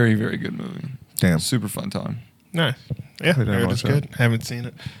 Very, very good movie. Damn. Super fun time. Nice. Yeah, didn't I heard watch it's that. good. Haven't seen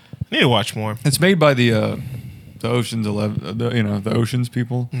it. Need to watch more. It's made by the Ocean's 11, the Ocean's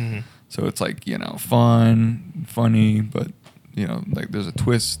people. So it's like, fun, funny, but like there's a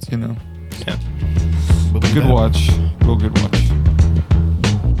twist, Yeah. Good watch. Real good watch.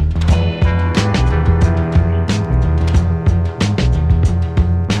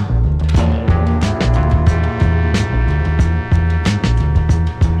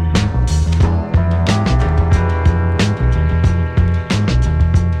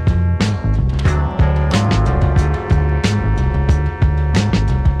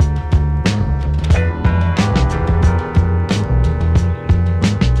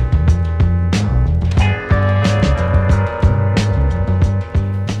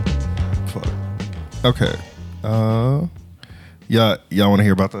 Okay. Y'all want to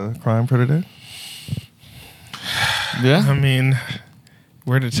hear about the crime for today? Yeah. I mean,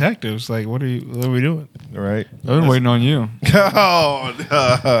 we're detectives. Like, what are we doing? All right. I've been waiting on you. Oh,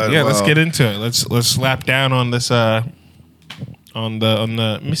 Yeah, let's get into it. Let's slap down on this on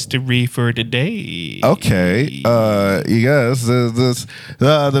the mystery for today. Okay. You guys,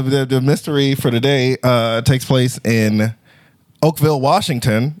 the mystery for today takes place in Oakville,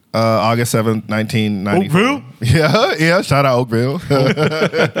 Washington, August 7th, 1994. Oakville? Yeah. Shout out Oakville.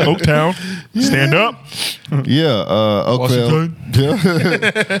 Oaktown, stand up. Yeah, Oakville.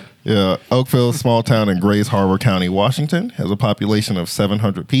 Yeah, Oakville, small town in Grays Harbor County, Washington, has a population of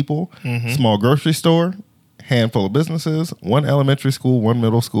 700 people. Small grocery store, handful of businesses, one elementary school, one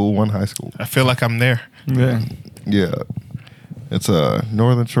middle school, one high school. I feel like I'm there. Yeah. Yeah, it's a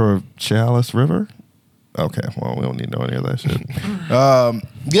northern shore of Chalice River. Okay, well, we don't need to know any of that shit.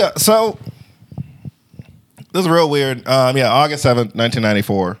 Yeah, so this is real weird. August 7th,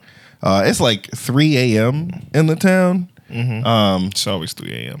 1994. It's like 3 a.m. in the town. It's always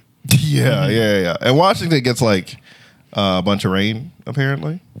 3 a.m. Yeah. And Washington gets like a bunch of rain,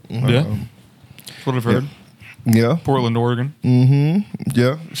 apparently. Yeah. That's what I've heard. Yeah. Portland, Oregon.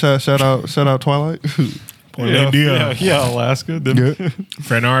 Yeah. Shout out Twilight. Portland, Yeah, Alaska.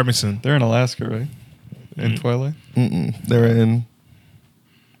 Fred Armisen. They're in Alaska, right? In Twilight? They're in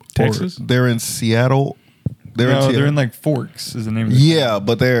Texas? They're in Seattle. They're in like Forks is the name of the Yeah,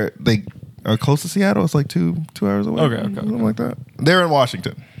 but they are close to Seattle. It's like two hours away. Okay. Something like that. They're in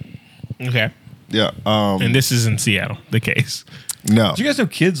Washington. Okay. Yeah. And this is in Seattle, the case. No. Do you guys know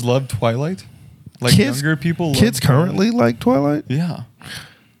kids love Twilight? Like younger people love Kids currently like Twilight? Yeah.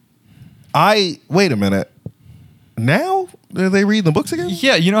 Wait a minute. Now? Are they reading the books again?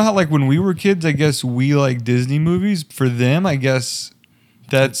 Yeah, you know how like when we were kids, I guess we like Disney movies. For them, I guess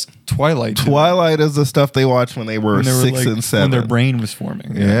that's Twilight. Twilight is the stuff they watched when they were 6 like, and 7. When their brain was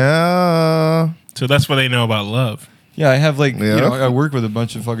forming. Yeah. So that's what they know about love. Yeah, I have like, Yeah. I work with a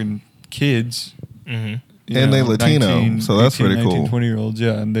bunch of fucking kids. And they Latino, so that's pretty cool. 20-year-olds,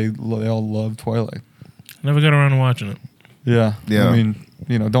 yeah, and they all love Twilight. Never got around to watching it. Yeah. Yeah. I mean,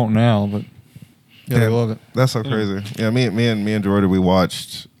 don't now, but yeah, they love it. That's so crazy. Yeah, me and Jordan, we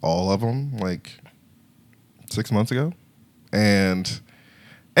watched all of them like 6 months ago. And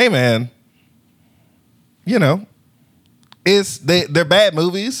hey man, they're bad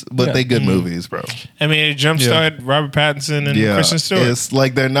movies, but they good movies, bro. I mean, it jumpstarted Robert Pattinson and Kristen Stewart. It's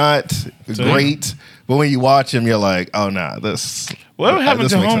like they're not great, but when you watch them, you're like, oh nah, this. What happened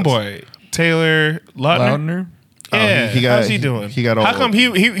this to makes sense. Homeboy? Taylor Lautner? Yeah, how's he doing? He got all. How come he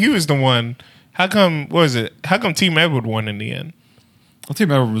was the one? How come How come Team Edward won in the end? Well,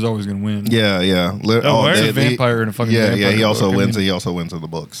 Team Edward was always going to win. Yeah. word? He's a vampire in a fucking Yeah. vampire He also book. wins. He also wins in the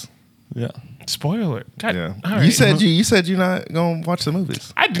books. Yeah. Spoiler. God, Yeah. all right. You said you're not gonna watch the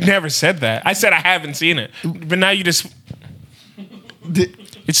movies. I never said that. I said I haven't seen it, but now you just.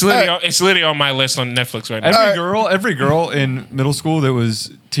 It's literally on my list on Netflix right now. Every girl in middle school that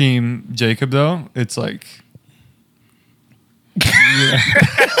was Team Jacob, though, it's like.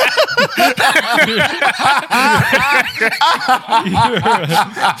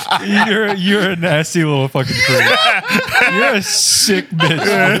 You're a nasty little fucking freak. You're a sick bitch.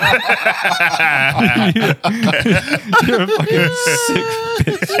 You're a fucking sick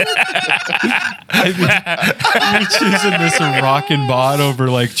bitch. I mean, you're choosing this rockin' bod over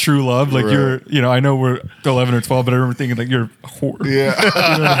like true love. Like I know we're 11 or 12, but I remember thinking like you're a whore.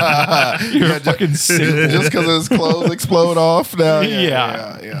 Yeah. You're a fucking sick. Just because his clothes explode off now.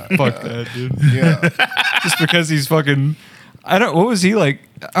 Yeah. Fuck that, dude. Yeah. Just because he's fucking. What was he like?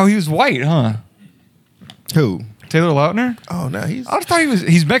 Oh, he was white, huh? Who? Taylor Lautner? Oh no, I thought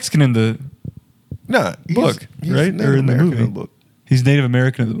he's Mexican in the book, right? Native Or in the American movie. in the book. He's Native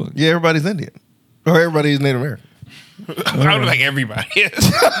American in the book. Yeah, everybody's Indian. Or everybody's Native American. I was like everybody. Yeah.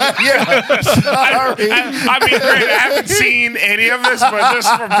 I mean, great. I haven't seen any of this, but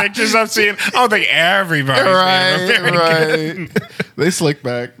just from pictures I've seen, I don't think everybody's Native American. Right. They slick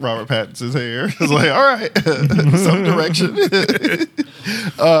back Robert Pattinson's hair. It's like, all right, some direction.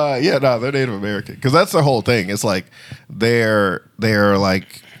 They're Native American because that's the whole thing. It's like they're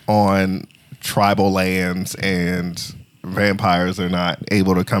like on tribal lands and vampires are not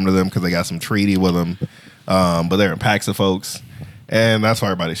able to come to them because they got some treaty with them. But they're in packs of folks, and that's why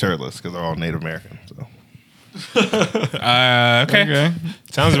everybody's shirtless because they're all Native American. So. Okay.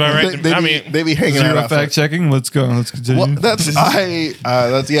 Sounds about right. They be hanging Zero out. fact checking. Let's go. Let's continue. Well,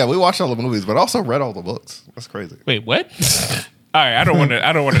 we watched all the movies, but also read all the books. That's crazy. Wait, what? All right, I don't want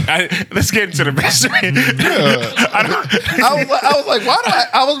to. Let's get into the mystery. I was like, why do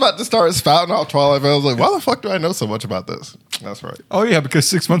I was about to start spouting off Twilight, but I was like, why the fuck do I know so much about this? That's right. Oh yeah, because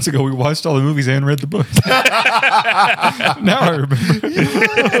 6 months ago we watched all the movies and read the books. Now I remember.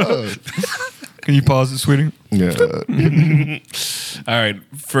 Yeah. Can you pause it, sweetie? Yeah. All right,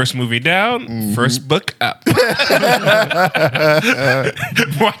 first movie down, first book up.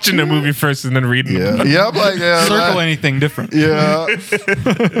 Watching the movie first and then reading the book. Yeah, I'm like, yeah. Circle anything different. Yeah.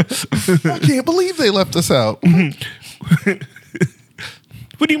 I can't believe they left us out.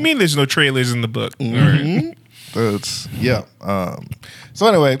 What do you mean there's no trailers in the book? All right. It's, yeah. So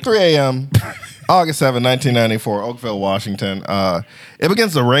anyway, 3 a.m., August 7, 1994, Oakville, Washington. It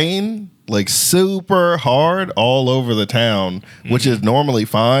begins to rain like super hard all over the town, which is normally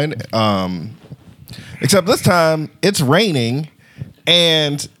fine. Except this time it's raining,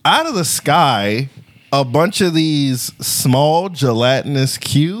 and out of the sky, a bunch of these small gelatinous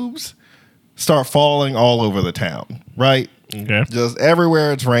cubes start falling all over the town, right? Okay. Just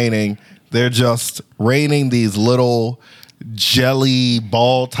everywhere it's raining, they're just raining these little jelly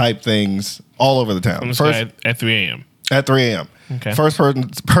ball type things all over the town. From the sky at 3 a.m. At 3 a.m. Okay. First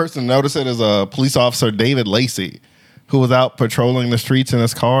person to notice it is a police officer, David Lacey, who was out patrolling the streets in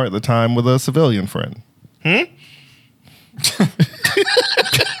his car at the time with a civilian friend. You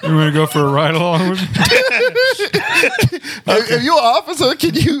want to go for a ride along with me? If you're an officer,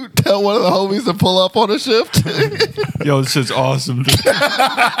 can you tell one of the homies to pull up on a shift? Yo, this shit's awesome. Dude.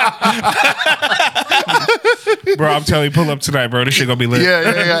 Bro, I'm telling you, pull up tonight, bro. This shit gonna be lit.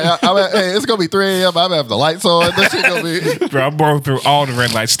 Yeah. Hey, it's gonna be 3 a.m. I'm gonna have the lights on. This shit gonna be. Bro, I'm going through all the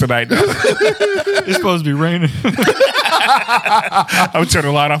red lights tonight. It's supposed to be raining. I'm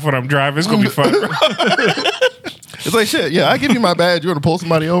turning the light off when I'm driving. It's gonna be fun. Bro. It's like, shit, yeah, I give you my badge. You want to pull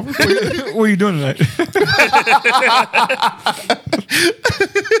somebody over? What are you doing tonight?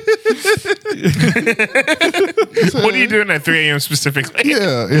 What are you doing at 3 a.m. specifically?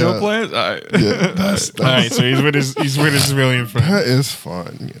 Yeah. No plans? All right. Yeah, that's All right, so he's with his civilian friend. that is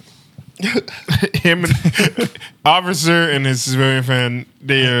fun. Yeah. Him and officer and his civilian friend,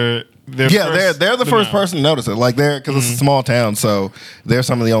 they're the first person to notice it. Like because it's a small town, so they're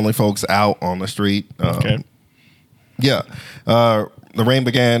some of the only folks out on the street. Okay. Yeah. The rain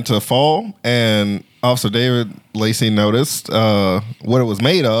began to fall, and Officer David Lacey noticed what it was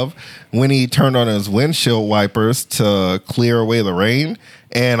made of when he turned on his windshield wipers to clear away the rain,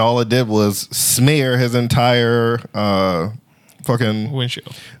 and all it did was smear his entire fucking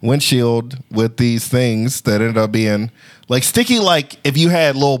windshield with these things that ended up being like sticky, like if you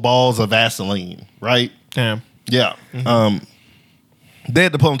had little balls of Vaseline, right? Damn. Yeah. They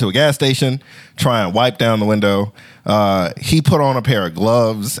had to pull him to a gas station, try and wipe down the window. He put on a pair of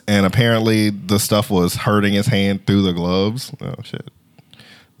gloves, and apparently the stuff was hurting his hand through the gloves. Oh, shit.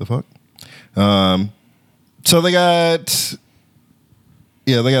 The fuck? So they got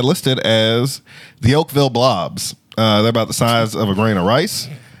listed as the Oakville Blobs. They're about the size of a grain of rice.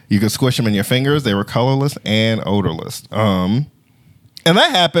 You could squish them in your fingers. They were colorless and odorless. And that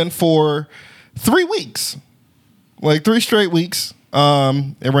happened for 3 weeks. Like 3 straight weeks.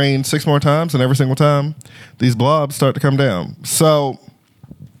 It rained 6 more times, and every single time these blobs start to come down. So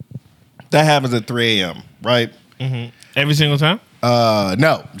that happens at 3 a.m., right? Mm-hmm. Every single time?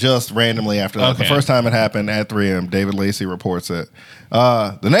 No, just randomly after that. Okay. The first time it happened at 3 a.m., David Lacey reports it.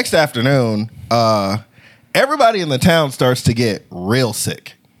 The next afternoon, everybody in the town starts to get real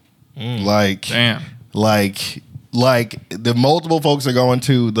sick. Like, Damn. Like the multiple folks are going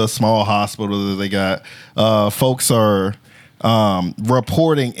to the small hospital that they got. Folks are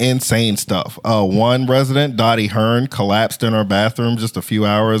reporting insane stuff. One resident, Dottie Hearn, collapsed in her bathroom just a few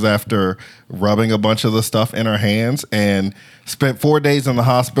hours after rubbing a bunch of the stuff in her hands and spent 4 days in the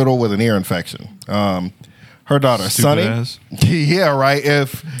hospital with an ear infection. Her daughter, Stupid Sunny. ass. Yeah, right.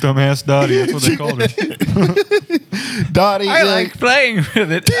 If Dumbass Dottie, that's what they called her. Dottie, I like playing with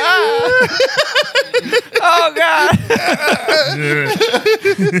it. Oh, God.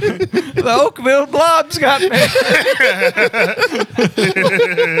 The Oakville Blobs got me.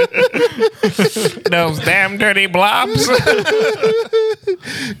 Those damn dirty blobs.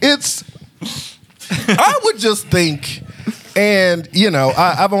 I would just think, and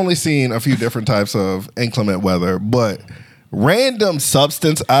I've only seen a few different types of inclement weather, but random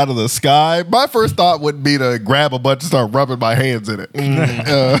substance out of the sky, my first thought would be to grab a bunch and start rubbing my hands in it.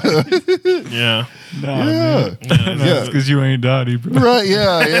 Yeah. Nah, Yeah. because you ain't Dottie, bro. Right,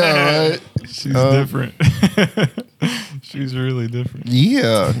 yeah, right. She's different. She's really different.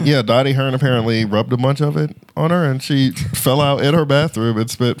 Yeah. Dottie Hearn apparently rubbed a bunch of it on her, and she fell out in her bathroom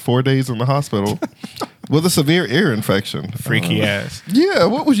and spent 4 days in the hospital with a severe ear infection. Freaky ass. Yeah,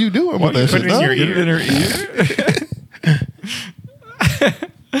 what was you doing with that shit? put it in your Get it in her ear.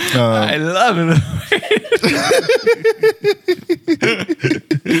 I love it.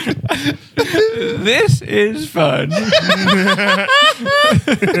 This is fun.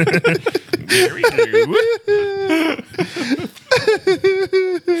 Very new.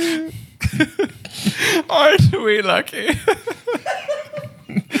 Aren't we lucky?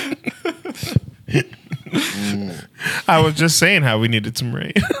 I was just saying how we needed some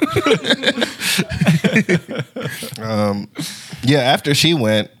rain. Yeah, after she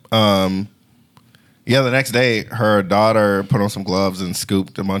went, the next day, her daughter put on some gloves and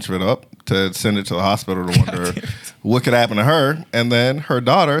scooped a bunch of it up to send it to the hospital to wonder what could happen to her. And then her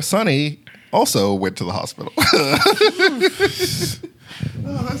daughter, Sunny, also went to the hospital.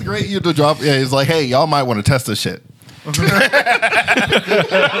 Oh, that's great. You to drop. Yeah, he's like, hey, y'all might want to test this shit. Yeah,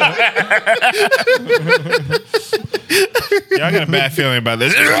 I got a bad feeling about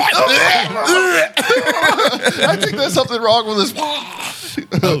this. I think there's something wrong with this.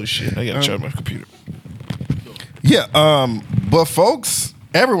 Oh shit! I gotta charge my computer. Yeah, but folks,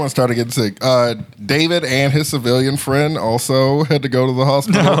 everyone started getting sick. David and his civilian friend also had to go to the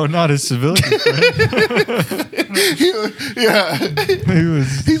hospital. No, not his civilian friend. Yeah.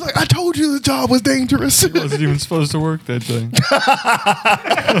 He's like, I told you the job was dangerous. He wasn't even supposed to work that day.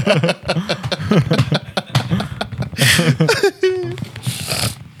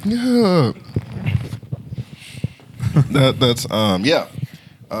 Yeah. That's yeah.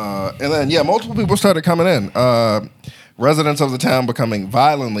 And then multiple people started coming in. Residents of the town becoming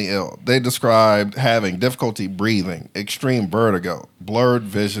violently ill. They described having difficulty breathing, extreme vertigo, blurred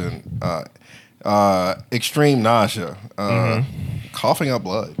vision, extreme nausea, coughing up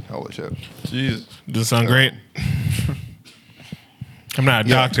blood. Holy shit. Jesus. Does it sound great? I'm not a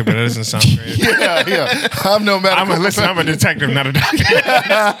doctor, but it doesn't sound great. Yeah. I'm no medical. I'm a detective, not a doctor.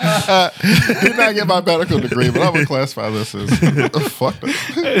 Did not get my medical degree, but I would classify this as fucked up.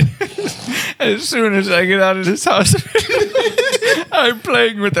 As soon as I get out of this hospital, I'm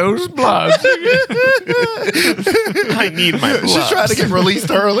playing with those blobs. I need my blood. She's trying to get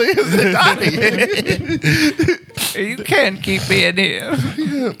released early. You can't keep me in here.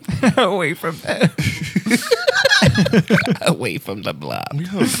 Away from that. Away from the blob.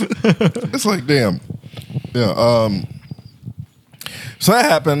 It's like, damn. Yeah. So that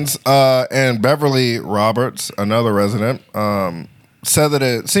happens, and Beverly Roberts, another resident, said that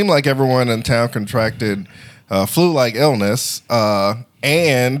it seemed like everyone in town contracted flu-like illness,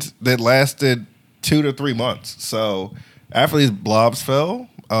 and that lasted 2 to 3 months. So after these blobs fell,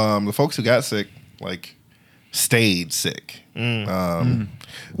 the folks who got sick, stayed sick.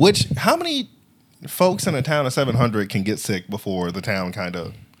 Which, how many folks in a town of 700 can get sick before the town kind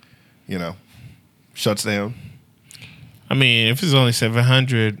of, shuts down? I mean, if it's only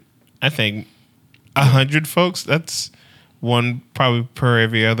 700, I think 100 folks, that's one probably per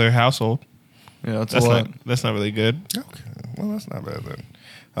every other household. Yeah, that's a lot. That's not really good. Okay, well, that's not bad then.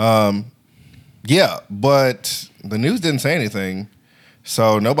 Yeah, but the news didn't say anything,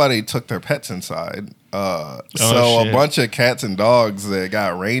 so nobody took their pets inside. A bunch of cats and dogs that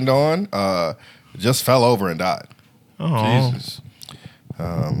got rained on just fell over and died. Oh, Jesus.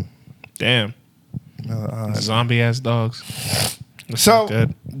 Damn. Zombie ass dogs. That's So not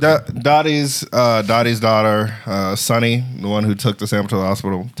good. Dottie's daughter, Sunny, the one who took the sample to the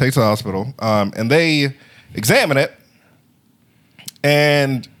hospital, takes it to the hospital, and they examine it,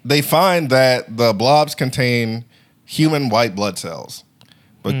 and they find that the blobs contain human white blood cells,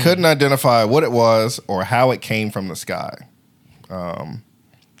 but couldn't identify what it was or how it came from the sky.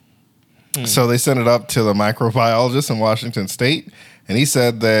 So they sent it up to the microbiologist in Washington State, and he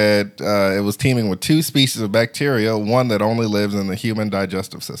said that it was teeming with 2 species of bacteria, one that only lives in the human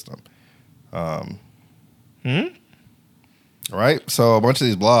digestive system. Right? So a bunch of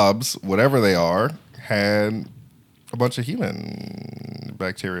these blobs, whatever they are, had a bunch of human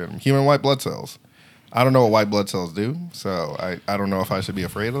bacteria, human white blood cells. I don't know what white blood cells do, so I don't know if I should be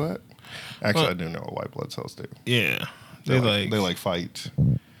afraid of that. Actually, I do know what white blood cells do. Yeah. They fight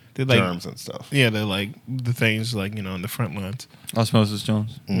germs and stuff. Yeah, they're like the things in the front lines. Osmosis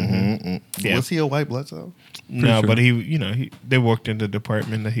Jones. Yeah. Was he a white blood cell? No, sure. but they worked in the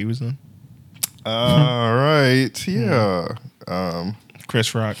department that he was in. All right. Yeah.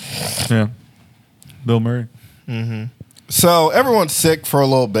 Chris Rock. Yeah. Bill Murray. So everyone's sick for a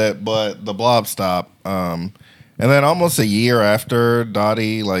little bit, but the blob stopped. And then almost a year after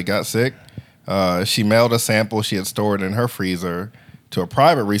Dottie got sick, she mailed a sample she had stored in her freezer to a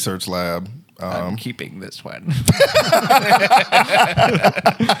private research lab I'm keeping this one.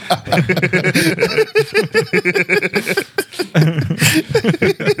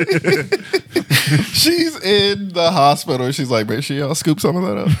 She's in the hospital. She's like, make sure y'all scoop some of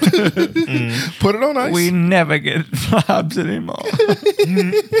that up. Put it on ice. We never get blobs anymore.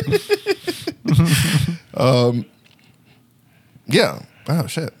 Yeah. Oh,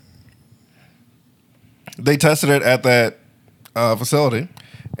 shit. They tested it at that facility,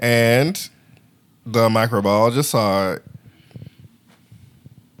 and the microbiologist saw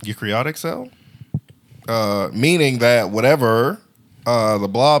eukaryotic cell, meaning that whatever the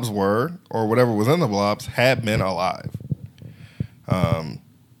blobs were, or whatever was in the blobs, had been alive. Then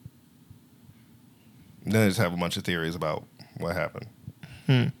they just have a bunch of theories about what happened.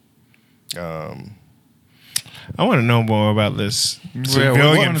 I want to know more about this what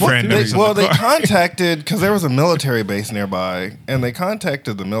civilian friend. They contacted, because there was a military base nearby, and they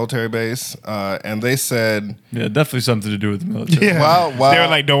contacted the military base, and they said, Yeah, definitely something to do with the military. Yeah. Wow. They were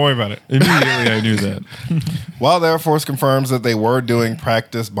like, don't worry about it. Immediately I knew that. while the Air Force confirms that they were doing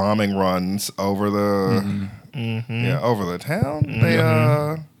practice bombing runs over the over the town,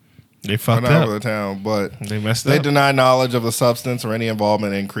 They or fucked not over the up. town, but They messed they up. deny knowledge of the substance or any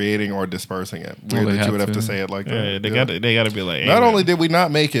involvement in creating or dispersing it. Weird they that you would have have to to. say it like Yeah, that. they gotta be like, hey, Not man. only did we not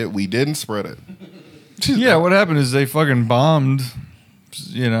make it, we didn't spread it. Yeah, what happened is they fucking bombed,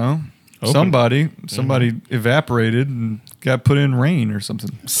 somebody evaporated and got put in rain or something.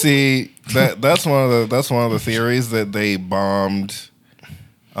 See, that's one of the theories, that they bombed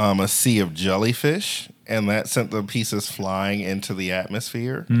a sea of jellyfish, and that sent the pieces flying into the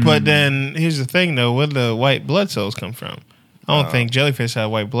atmosphere. But then here's the thing, though: where the white blood cells come from? I don't think jellyfish have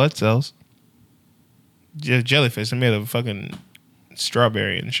white blood cells. Jellyfish are made of fucking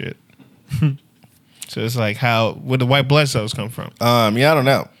strawberry and shit. So it's like, where the white blood cells come from? Yeah, I don't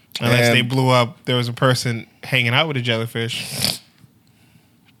know. Unless And- they blew up, there was a person hanging out with a jellyfish,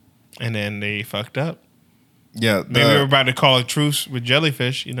 and then they fucked up. Yeah, Maybe we were about to call a truce with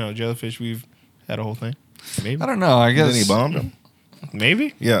jellyfish. Jellyfish, we've had a whole thing. Maybe. I don't know. I guess then he bombed them.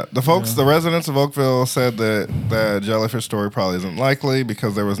 Maybe. Yeah, the residents of Oakville said that the jellyfish story probably isn't likely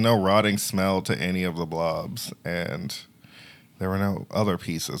because there was no rotting smell to any of the blobs, and there were no other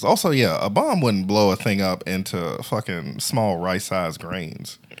pieces. Also, yeah, a bomb wouldn't blow a thing up into fucking small rice-sized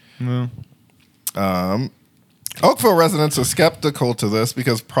grains. No. Oakville residents are skeptical to this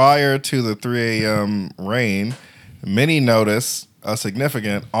because prior to the 3 a.m. rain, many noticed a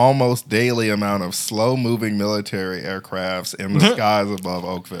significant, almost daily amount of slow-moving military aircrafts in the skies above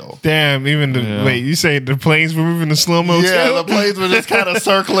Oakville. Damn, even wait, you say the planes were moving in slow mo? Yeah, the planes were just kind of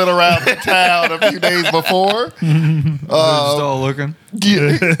circling around the town a few days before. Just all looking.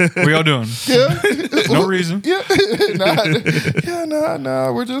 Yeah, What y'all doing? yeah, No reason. yeah.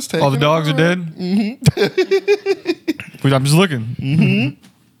 Nah. We're just taking. All the dogs are dead? Mm-hmm. I'm just looking. Mm-hmm.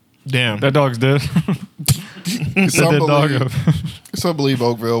 Damn. That dog's dead. Some Dead dog up. believe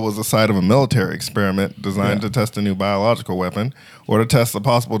Oakville was the site of a military experiment designed to test a new biological weapon or to test the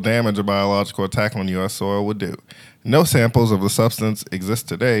possible damage a biological attack on U.S. soil would do. No samples of the substance exist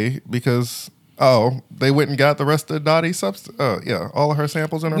today because, they went and got the rest of Dottie's substance. All of her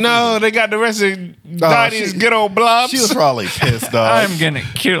samples in her No, they got the rest of Dottie's good old blobs. She was probably pissed off. I'm gonna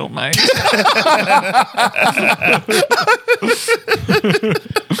kill my.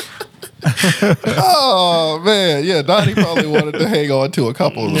 Oh man, yeah, Dottie probably wanted to hang on to a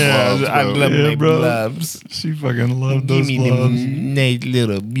couple of the blobs, I bro. love my bro. blobs. She fucking loved Give those me blobs. them nice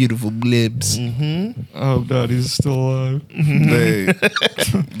little beautiful blibs. Oh, Daddy's still alive.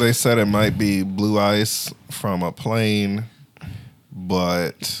 They said it might be blue ice from a plane,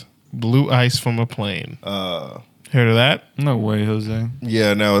 but Blue ice from a plane. Heard of that? No way, Jose.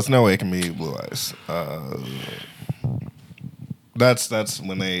 yeah, no, it's no way it can be blue ice. That's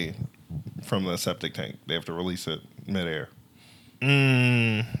when they, from the septic tank, they have to release it midair.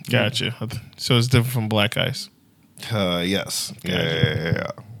 Gotcha. So it's different from black ice. Yes. Yeah.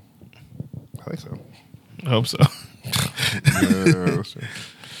 I think so. I hope so.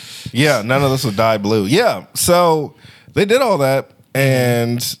 Yeah, none of this was dyed blue. Yeah, so they did all that,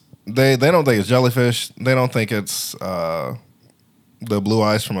 and they don't think it's jellyfish. They don't think it's the blue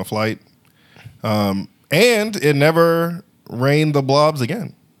ice from a flight. And it never rained the blobs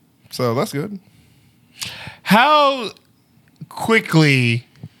again. So that's good. How quickly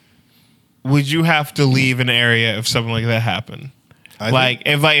would you have to leave an area if something like that happened?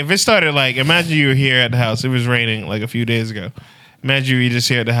 If it started, imagine you were here at the house. It was raining a few days ago. Imagine you were just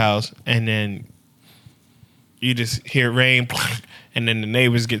here at the house, and then you just hear rain, and then the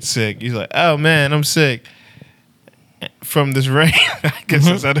neighbors get sick. You're like, oh man, I'm sick. from this rain. I guess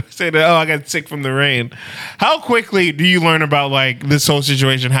that's how to say that. Oh, I got sick from the rain. How quickly do you learn about like this whole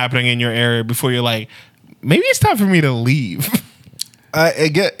situation happening in your area before you're like, maybe it's time for me to leave?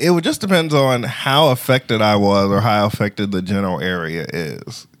 It would just depends on how affected I was or how affected the general area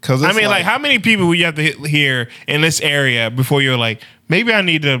is. Because I mean, like, how many people would you have to hear in this area before you're like, maybe I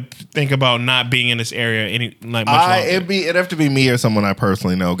need to think about not being in this area much longer? It'd have to be me or someone I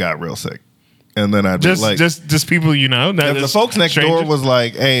personally know got real sick, and then I'd just be like, just people you know. If the folks next door was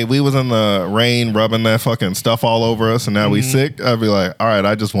like, "Hey, we was in the rain rubbing that fucking stuff all over us, and now we sick," I'd be like, "All right,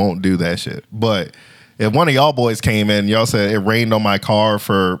 I just won't do that shit." But if one of y'all boys came in, y'all said it rained on my car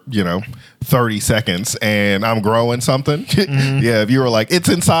for 30 seconds, and I'm growing something. Yeah, if you were like, it's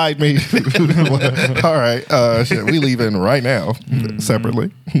inside me. All right, shit, we leaving right now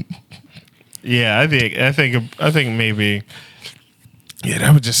separately. Yeah, I think maybe. Yeah,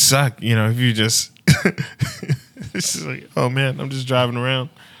 that would just suck. If you just it's just like, oh man, I'm just driving around,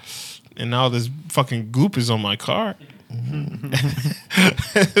 and now this fucking goop is on my car.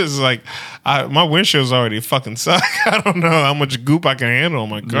 It's like my windshield's already fucking suck. I don't know how much goop I can handle on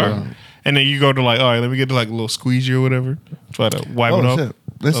my car. Yeah. And then you go to like, all right, let me get to like a little squeegee or whatever. Try to wipe it off. Shit.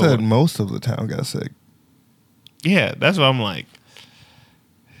 They said most of the town got sick. Yeah, that's what I'm like.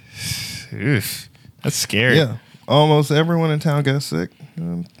 That's scary. Yeah, almost everyone in town got sick.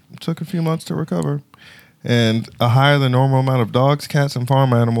 Took a few months to recover. And a higher than normal amount of dogs, cats, and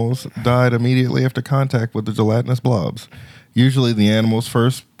farm animals died immediately after contact with the gelatinous blobs. Usually the animals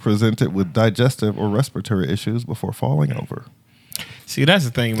first presented with digestive or respiratory issues before falling over. See, that's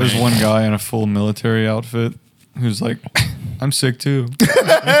the thing, man. There's one guy in a full military outfit who's like, I'm sick too.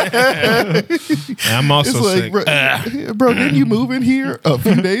 I'm also sick. Bro, didn't you move in here a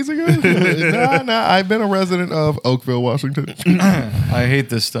few days ago? Nah, I've been a resident of Oakville, Washington. I hate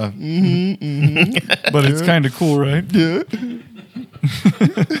this stuff. But it's kind of cool, right? Yeah.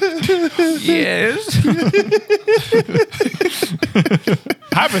 Yes.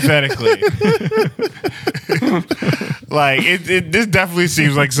 Hypothetically. Like, this definitely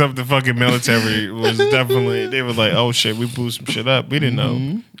seems like something the fucking military was definitely, they were like, oh shit, we blew some shit up. We didn't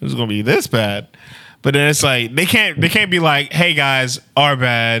know it was going to be this bad. But then it's like, they can't be like, hey guys, our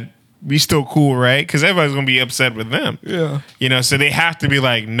bad. We still cool, right? Because everybody's going to be upset with them. Yeah. So they have to be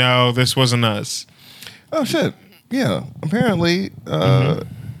like, no, this wasn't us. Oh shit. Yeah. Apparently, the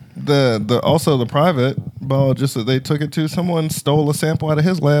private biologist that they took it to, someone stole a sample out of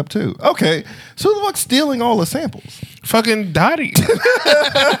his lab too. Okay, so who the fuck's stealing all the samples? Fucking Dottie.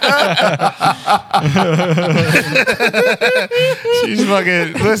 She's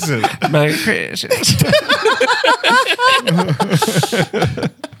fucking, listen. My precious.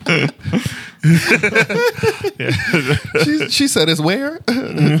 She said it's where?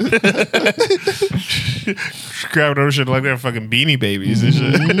 Grabbing over shit like they're fucking Beanie Babies and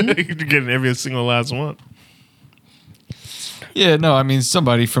shit. Getting every single last one. Yeah, no, I mean,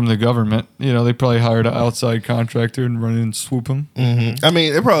 somebody from the government, they probably hired an outside contractor and run in and swoop them. I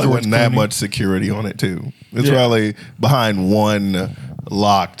mean, it probably wasn't that much security on it, too. It's probably behind one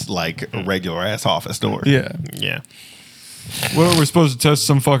locked, like, regular ass office door. Yeah. Yeah. Well, we're supposed to test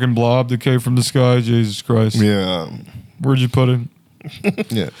some fucking blob that came from the sky. Jesus Christ. Yeah. Where'd you put it?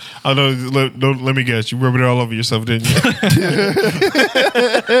 Yeah. Oh, no, let me guess. You rubbed it all over yourself, didn't you?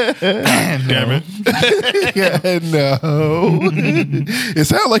 Damn it. Yeah, no. It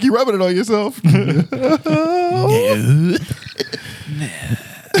sounds like you rubbing it on yourself. No.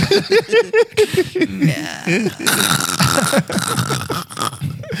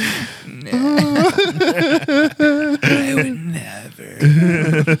 I would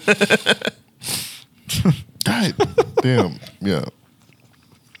never. God damn. Yeah.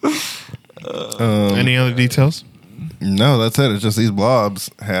 Any other details? No, that's it. It's just these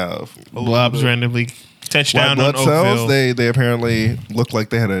blobs have Blobs randomly touched white down blood on cells. Oakville. They apparently looked like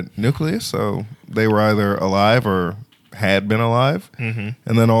they had a nucleus, so they were either alive or had been alive. And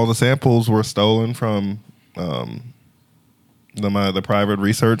then all the samples were stolen from the private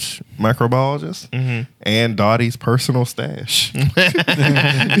research microbiologist and Dottie's personal stash.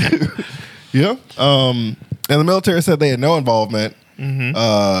 Yeah. And the military said they had no involvement.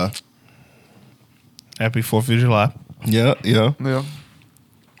 Happy 4th of July. Yeah.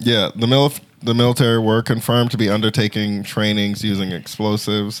 The military were confirmed to be undertaking trainings using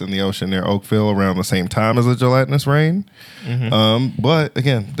explosives in the ocean near Oakville around the same time as the gelatinous rain. But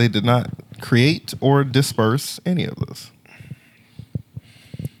again, they did not create or disperse any of this,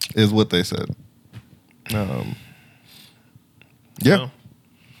 is what they said. Yeah.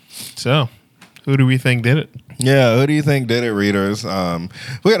 So, who do we think did it? Yeah, who do you think did it, readers? We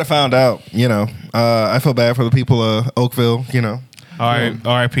got to find out. I feel bad for the people of Oakville.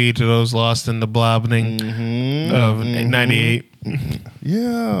 R.I.P. to those lost in the blobbing of '98.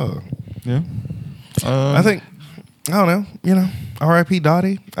 Yeah. I think I don't know. R.I.P.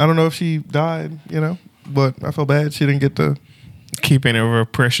 Dottie. I don't know if she died. But I feel bad she didn't get to keep any of her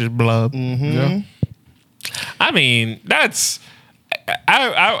precious blood. Yeah. I mean, that's.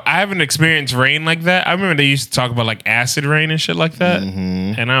 I haven't experienced rain like that. I remember they used to talk about like acid rain and shit like that,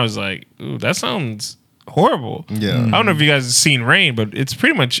 and I was like, "Ooh, that sounds horrible." Yeah. I don't know if you guys have seen rain, but it's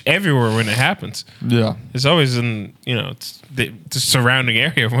pretty much everywhere when it happens. Yeah. It's always in it's the surrounding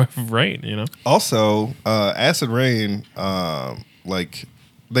area of rain. Also, acid rain, like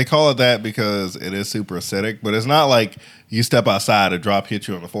they call it that because it is super acidic, but it's not like you step outside, a drop hits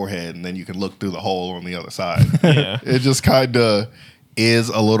you on the forehead, and then you can look through the hole on the other side. Yeah. It just kind of is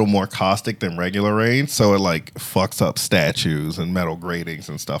a little more caustic than regular rain, so it like fucks up statues and metal gratings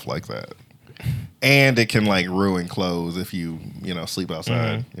and stuff like that. And it can like ruin clothes if you sleep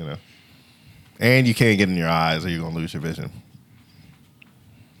outside. And you can't get in your eyes or you're gonna lose your vision.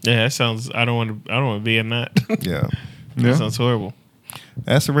 Yeah, that sounds. I don't want to be in that. Yeah. That sounds horrible.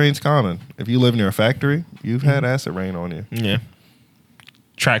 Acid rain's common. If you live near a factory, you've had acid rain on you. Yeah.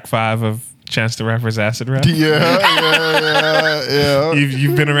 Track 5 of Chance the Rapper's Acid Rap. Yeah.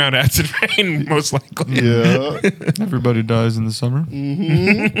 You've been around acid rain, most likely. Yeah. Everybody dies in the summer.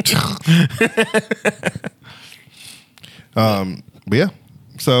 But yeah.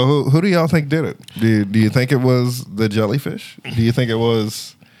 So who do y'all think did it? Do you think it was the jellyfish? Do you think it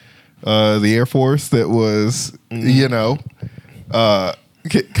was the Air Force that was,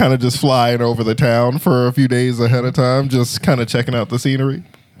 kind of just flying over the town for a few days ahead of time, just kind of checking out the scenery?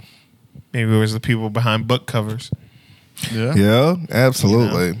 Maybe it was the people behind book covers. Yeah. Yeah,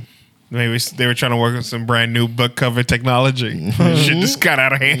 absolutely. Maybe they were trying to work on some brand new book cover technology. Shit just got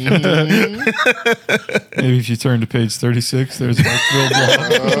out of hand. Maybe if you turn to page 36, there's a Oakville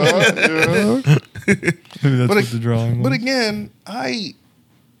block. Maybe that's what the drawing was. But again, I'm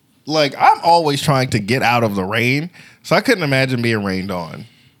always trying to get out of the rain, so I couldn't imagine being rained on,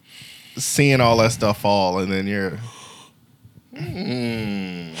 seeing all that stuff fall, and then you're.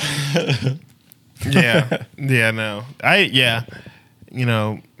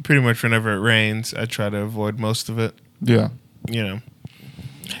 No. Pretty much whenever it rains, I try to avoid most of it. Yeah. Yeah.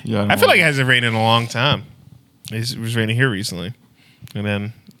 I feel like it hasn't rained in a long time. It was raining here recently. And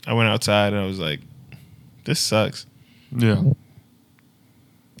then I went outside and I was like, this sucks. Yeah.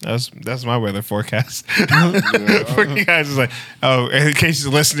 That's my weather forecast. For you guys, it's like, oh, in case the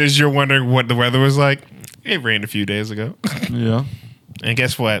listeners, you're wondering what the weather was like, it rained a few days ago. Yeah. And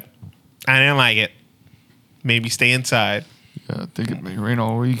guess what? I didn't like it. Maybe stay inside. Yeah, I think it may rain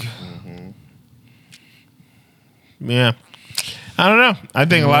all week. Yeah. I don't know. I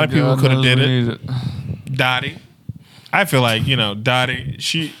think a lot of people could have did it. Dottie. I feel like, Dottie,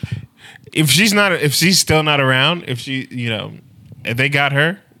 if she's still not around, if they got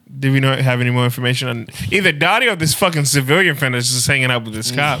her, do we not have any more information on either Dottie or this fucking civilian friend that's just hanging out with this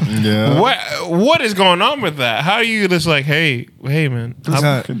cop? Yeah. What is going on with that? How are you just like, hey man, come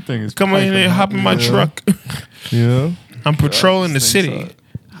on in and hop in my truck. Yeah. I'm patrolling the city.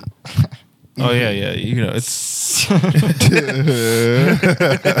 Oh yeah. It's You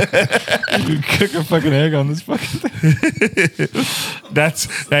cook a fucking egg on this fucking thing. that's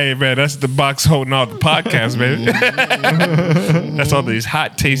the box holding all the podcasts, baby. That's all these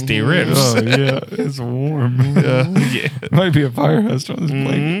hot, tasty ribs. Oh yeah, it's warm. Yeah. Might be a fire hazard on this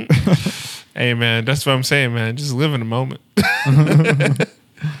blanket. Hey man, that's what I'm saying, man. Just live in the moment.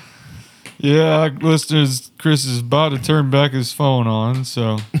 Yeah, listeners, Chris is about to turn back his phone on,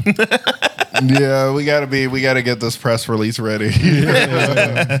 so Yeah, we gotta get this press release ready.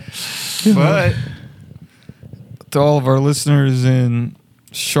 But to all of our listeners in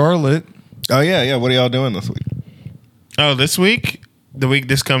Charlotte. Oh yeah. What are y'all doing this week? Oh, this week? The week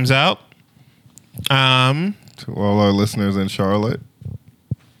this comes out? To all our listeners in Charlotte.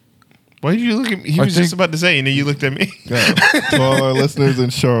 Why did you look at me? He was just about to say, and then you looked at me. Yeah. To all our listeners in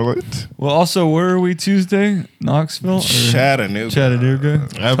Charlotte. Well, also, where are we Tuesday? Knoxville? Or Chattanooga.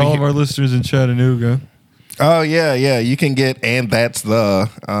 To all of our listeners in Chattanooga. Oh, yeah. You can get And That's The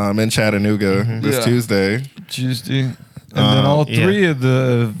in Chattanooga this Tuesday. And then all three of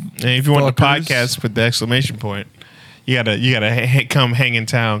the And if you want the podcast, put the exclamation point. You gotta come hang in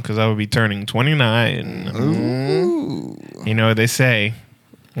town because I will be turning 29. Ooh. You know what they say.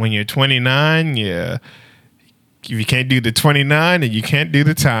 When you're 29, if you can't do the 29, then you can't do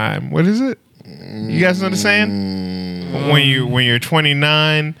the time. What is it? You guys know the saying? when you're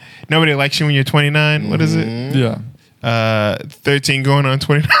 29. Nobody likes you when you're 29. What is it? Yeah. 13 going on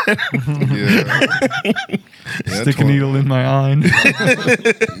 29. Yeah. Stick a needle in my eye.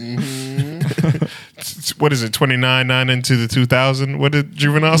 What is it? 29, 9 into the 2000. What did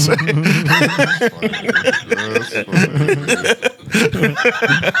Juvenile say?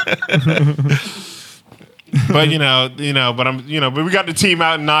 But but we got the team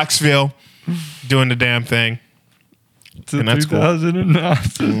out in Knoxville doing the damn thing. To And that's cool. 2009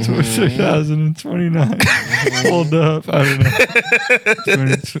 to 2029. Hold up. I don't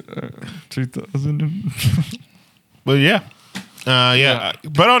know. 2000. But yeah.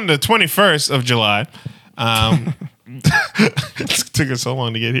 But on the 21st of July, it took us so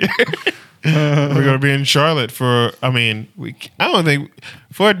long to get here. We're going to be in Charlotte for a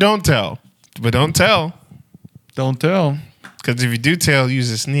Don't Tell. But don't tell. Don't tell. Because if you do tell, use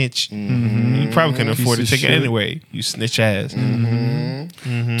a snitch. You probably couldn't afford a Piece of ticket shit. anyway. You snitch ass.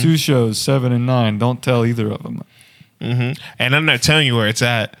 2 shows, 7 and 9. Don't tell either of them. And I'm not telling you where it's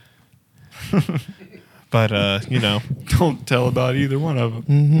at. But, Don't tell about either one of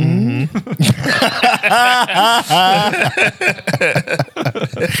them.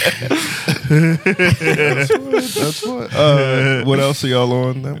 That's what. What else are y'all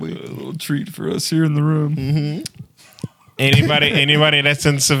on that week? A little treat for us here in the room. Anybody that's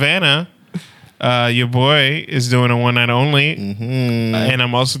in Savannah, your boy is doing a one night only. And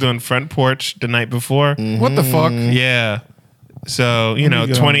I'm also doing Front Porch the night before. What the fuck? Yeah. So, me get on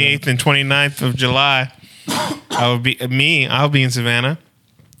 28th and 29th of July, I'll be in Savannah.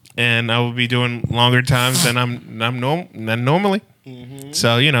 And I will be doing longer times than I'm normally.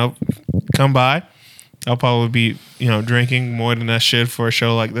 So, come by. I'll probably be, drinking more than I should for a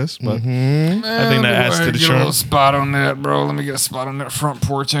show like this. But I think that adds to the Get a charm. little spot on that, bro. Let me get a spot on that front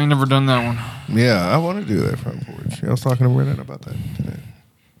porch. I ain't never done that one. Yeah, I want to do that front porch. I was talking to Brennan about that today.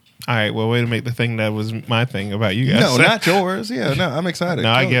 All right, well, way to make the thing that was my thing about you guys. No, not yours. Yeah, no, I'm excited. No,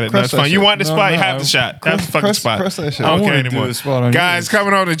 I get it. Crush That's that fine. You shit. want the No, spot, you no, have the shot. Have the fucking spot. Press that shit. I don't I care wanna do anymore. a spot on Guys, yours.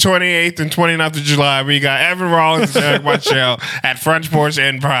 coming on the 28th and 29th of July, we got Evan Rollins and Eric Michelle at Front Porch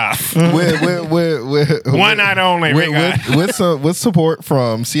Improv. One night only. We got. With support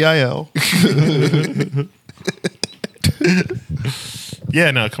from CIL.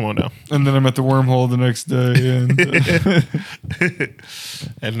 Yeah, no, come on now. And then I'm at the wormhole the next day.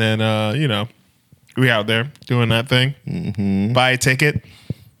 And And then, we out there doing that thing. Buy a ticket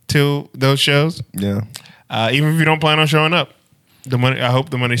to those shows. Yeah. Even if you don't plan on showing up, the money. I hope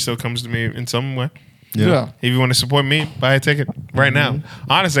the money still comes to me in some way. yeah. If you want to support me, buy a ticket right now.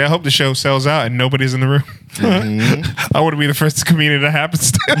 Honestly, I hope the show sells out and nobody's in the room. I want to be the first comedian that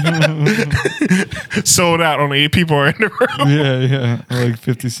happens to. Sold out, only 8 people are in the room. Yeah. Like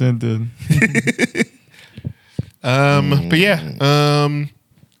 50 Cent did. But yeah,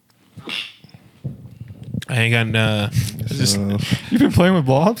 I ain't got. Just, You been playing with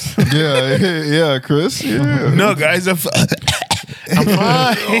blobs? Yeah, Chris. Yeah. no, guys, I'm fine.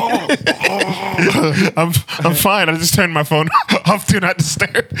 I'm fine. I just turned my phone off. Do not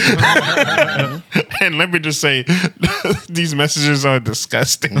disturb. And let me just say, these messages are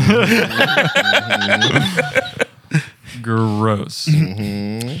disgusting. Gross.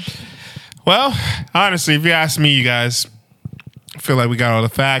 Well, honestly, if you ask me, you guys, I feel like we got all the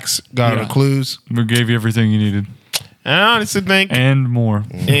facts, got all Yeah. the clues. We gave you everything you needed. And I honestly think, And more.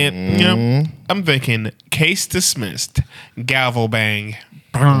 and I'm thinking case dismissed, gavel bang.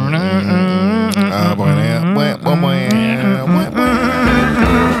 And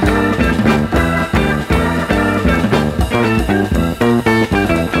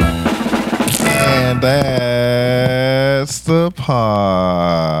that's the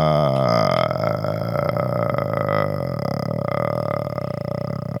podcast.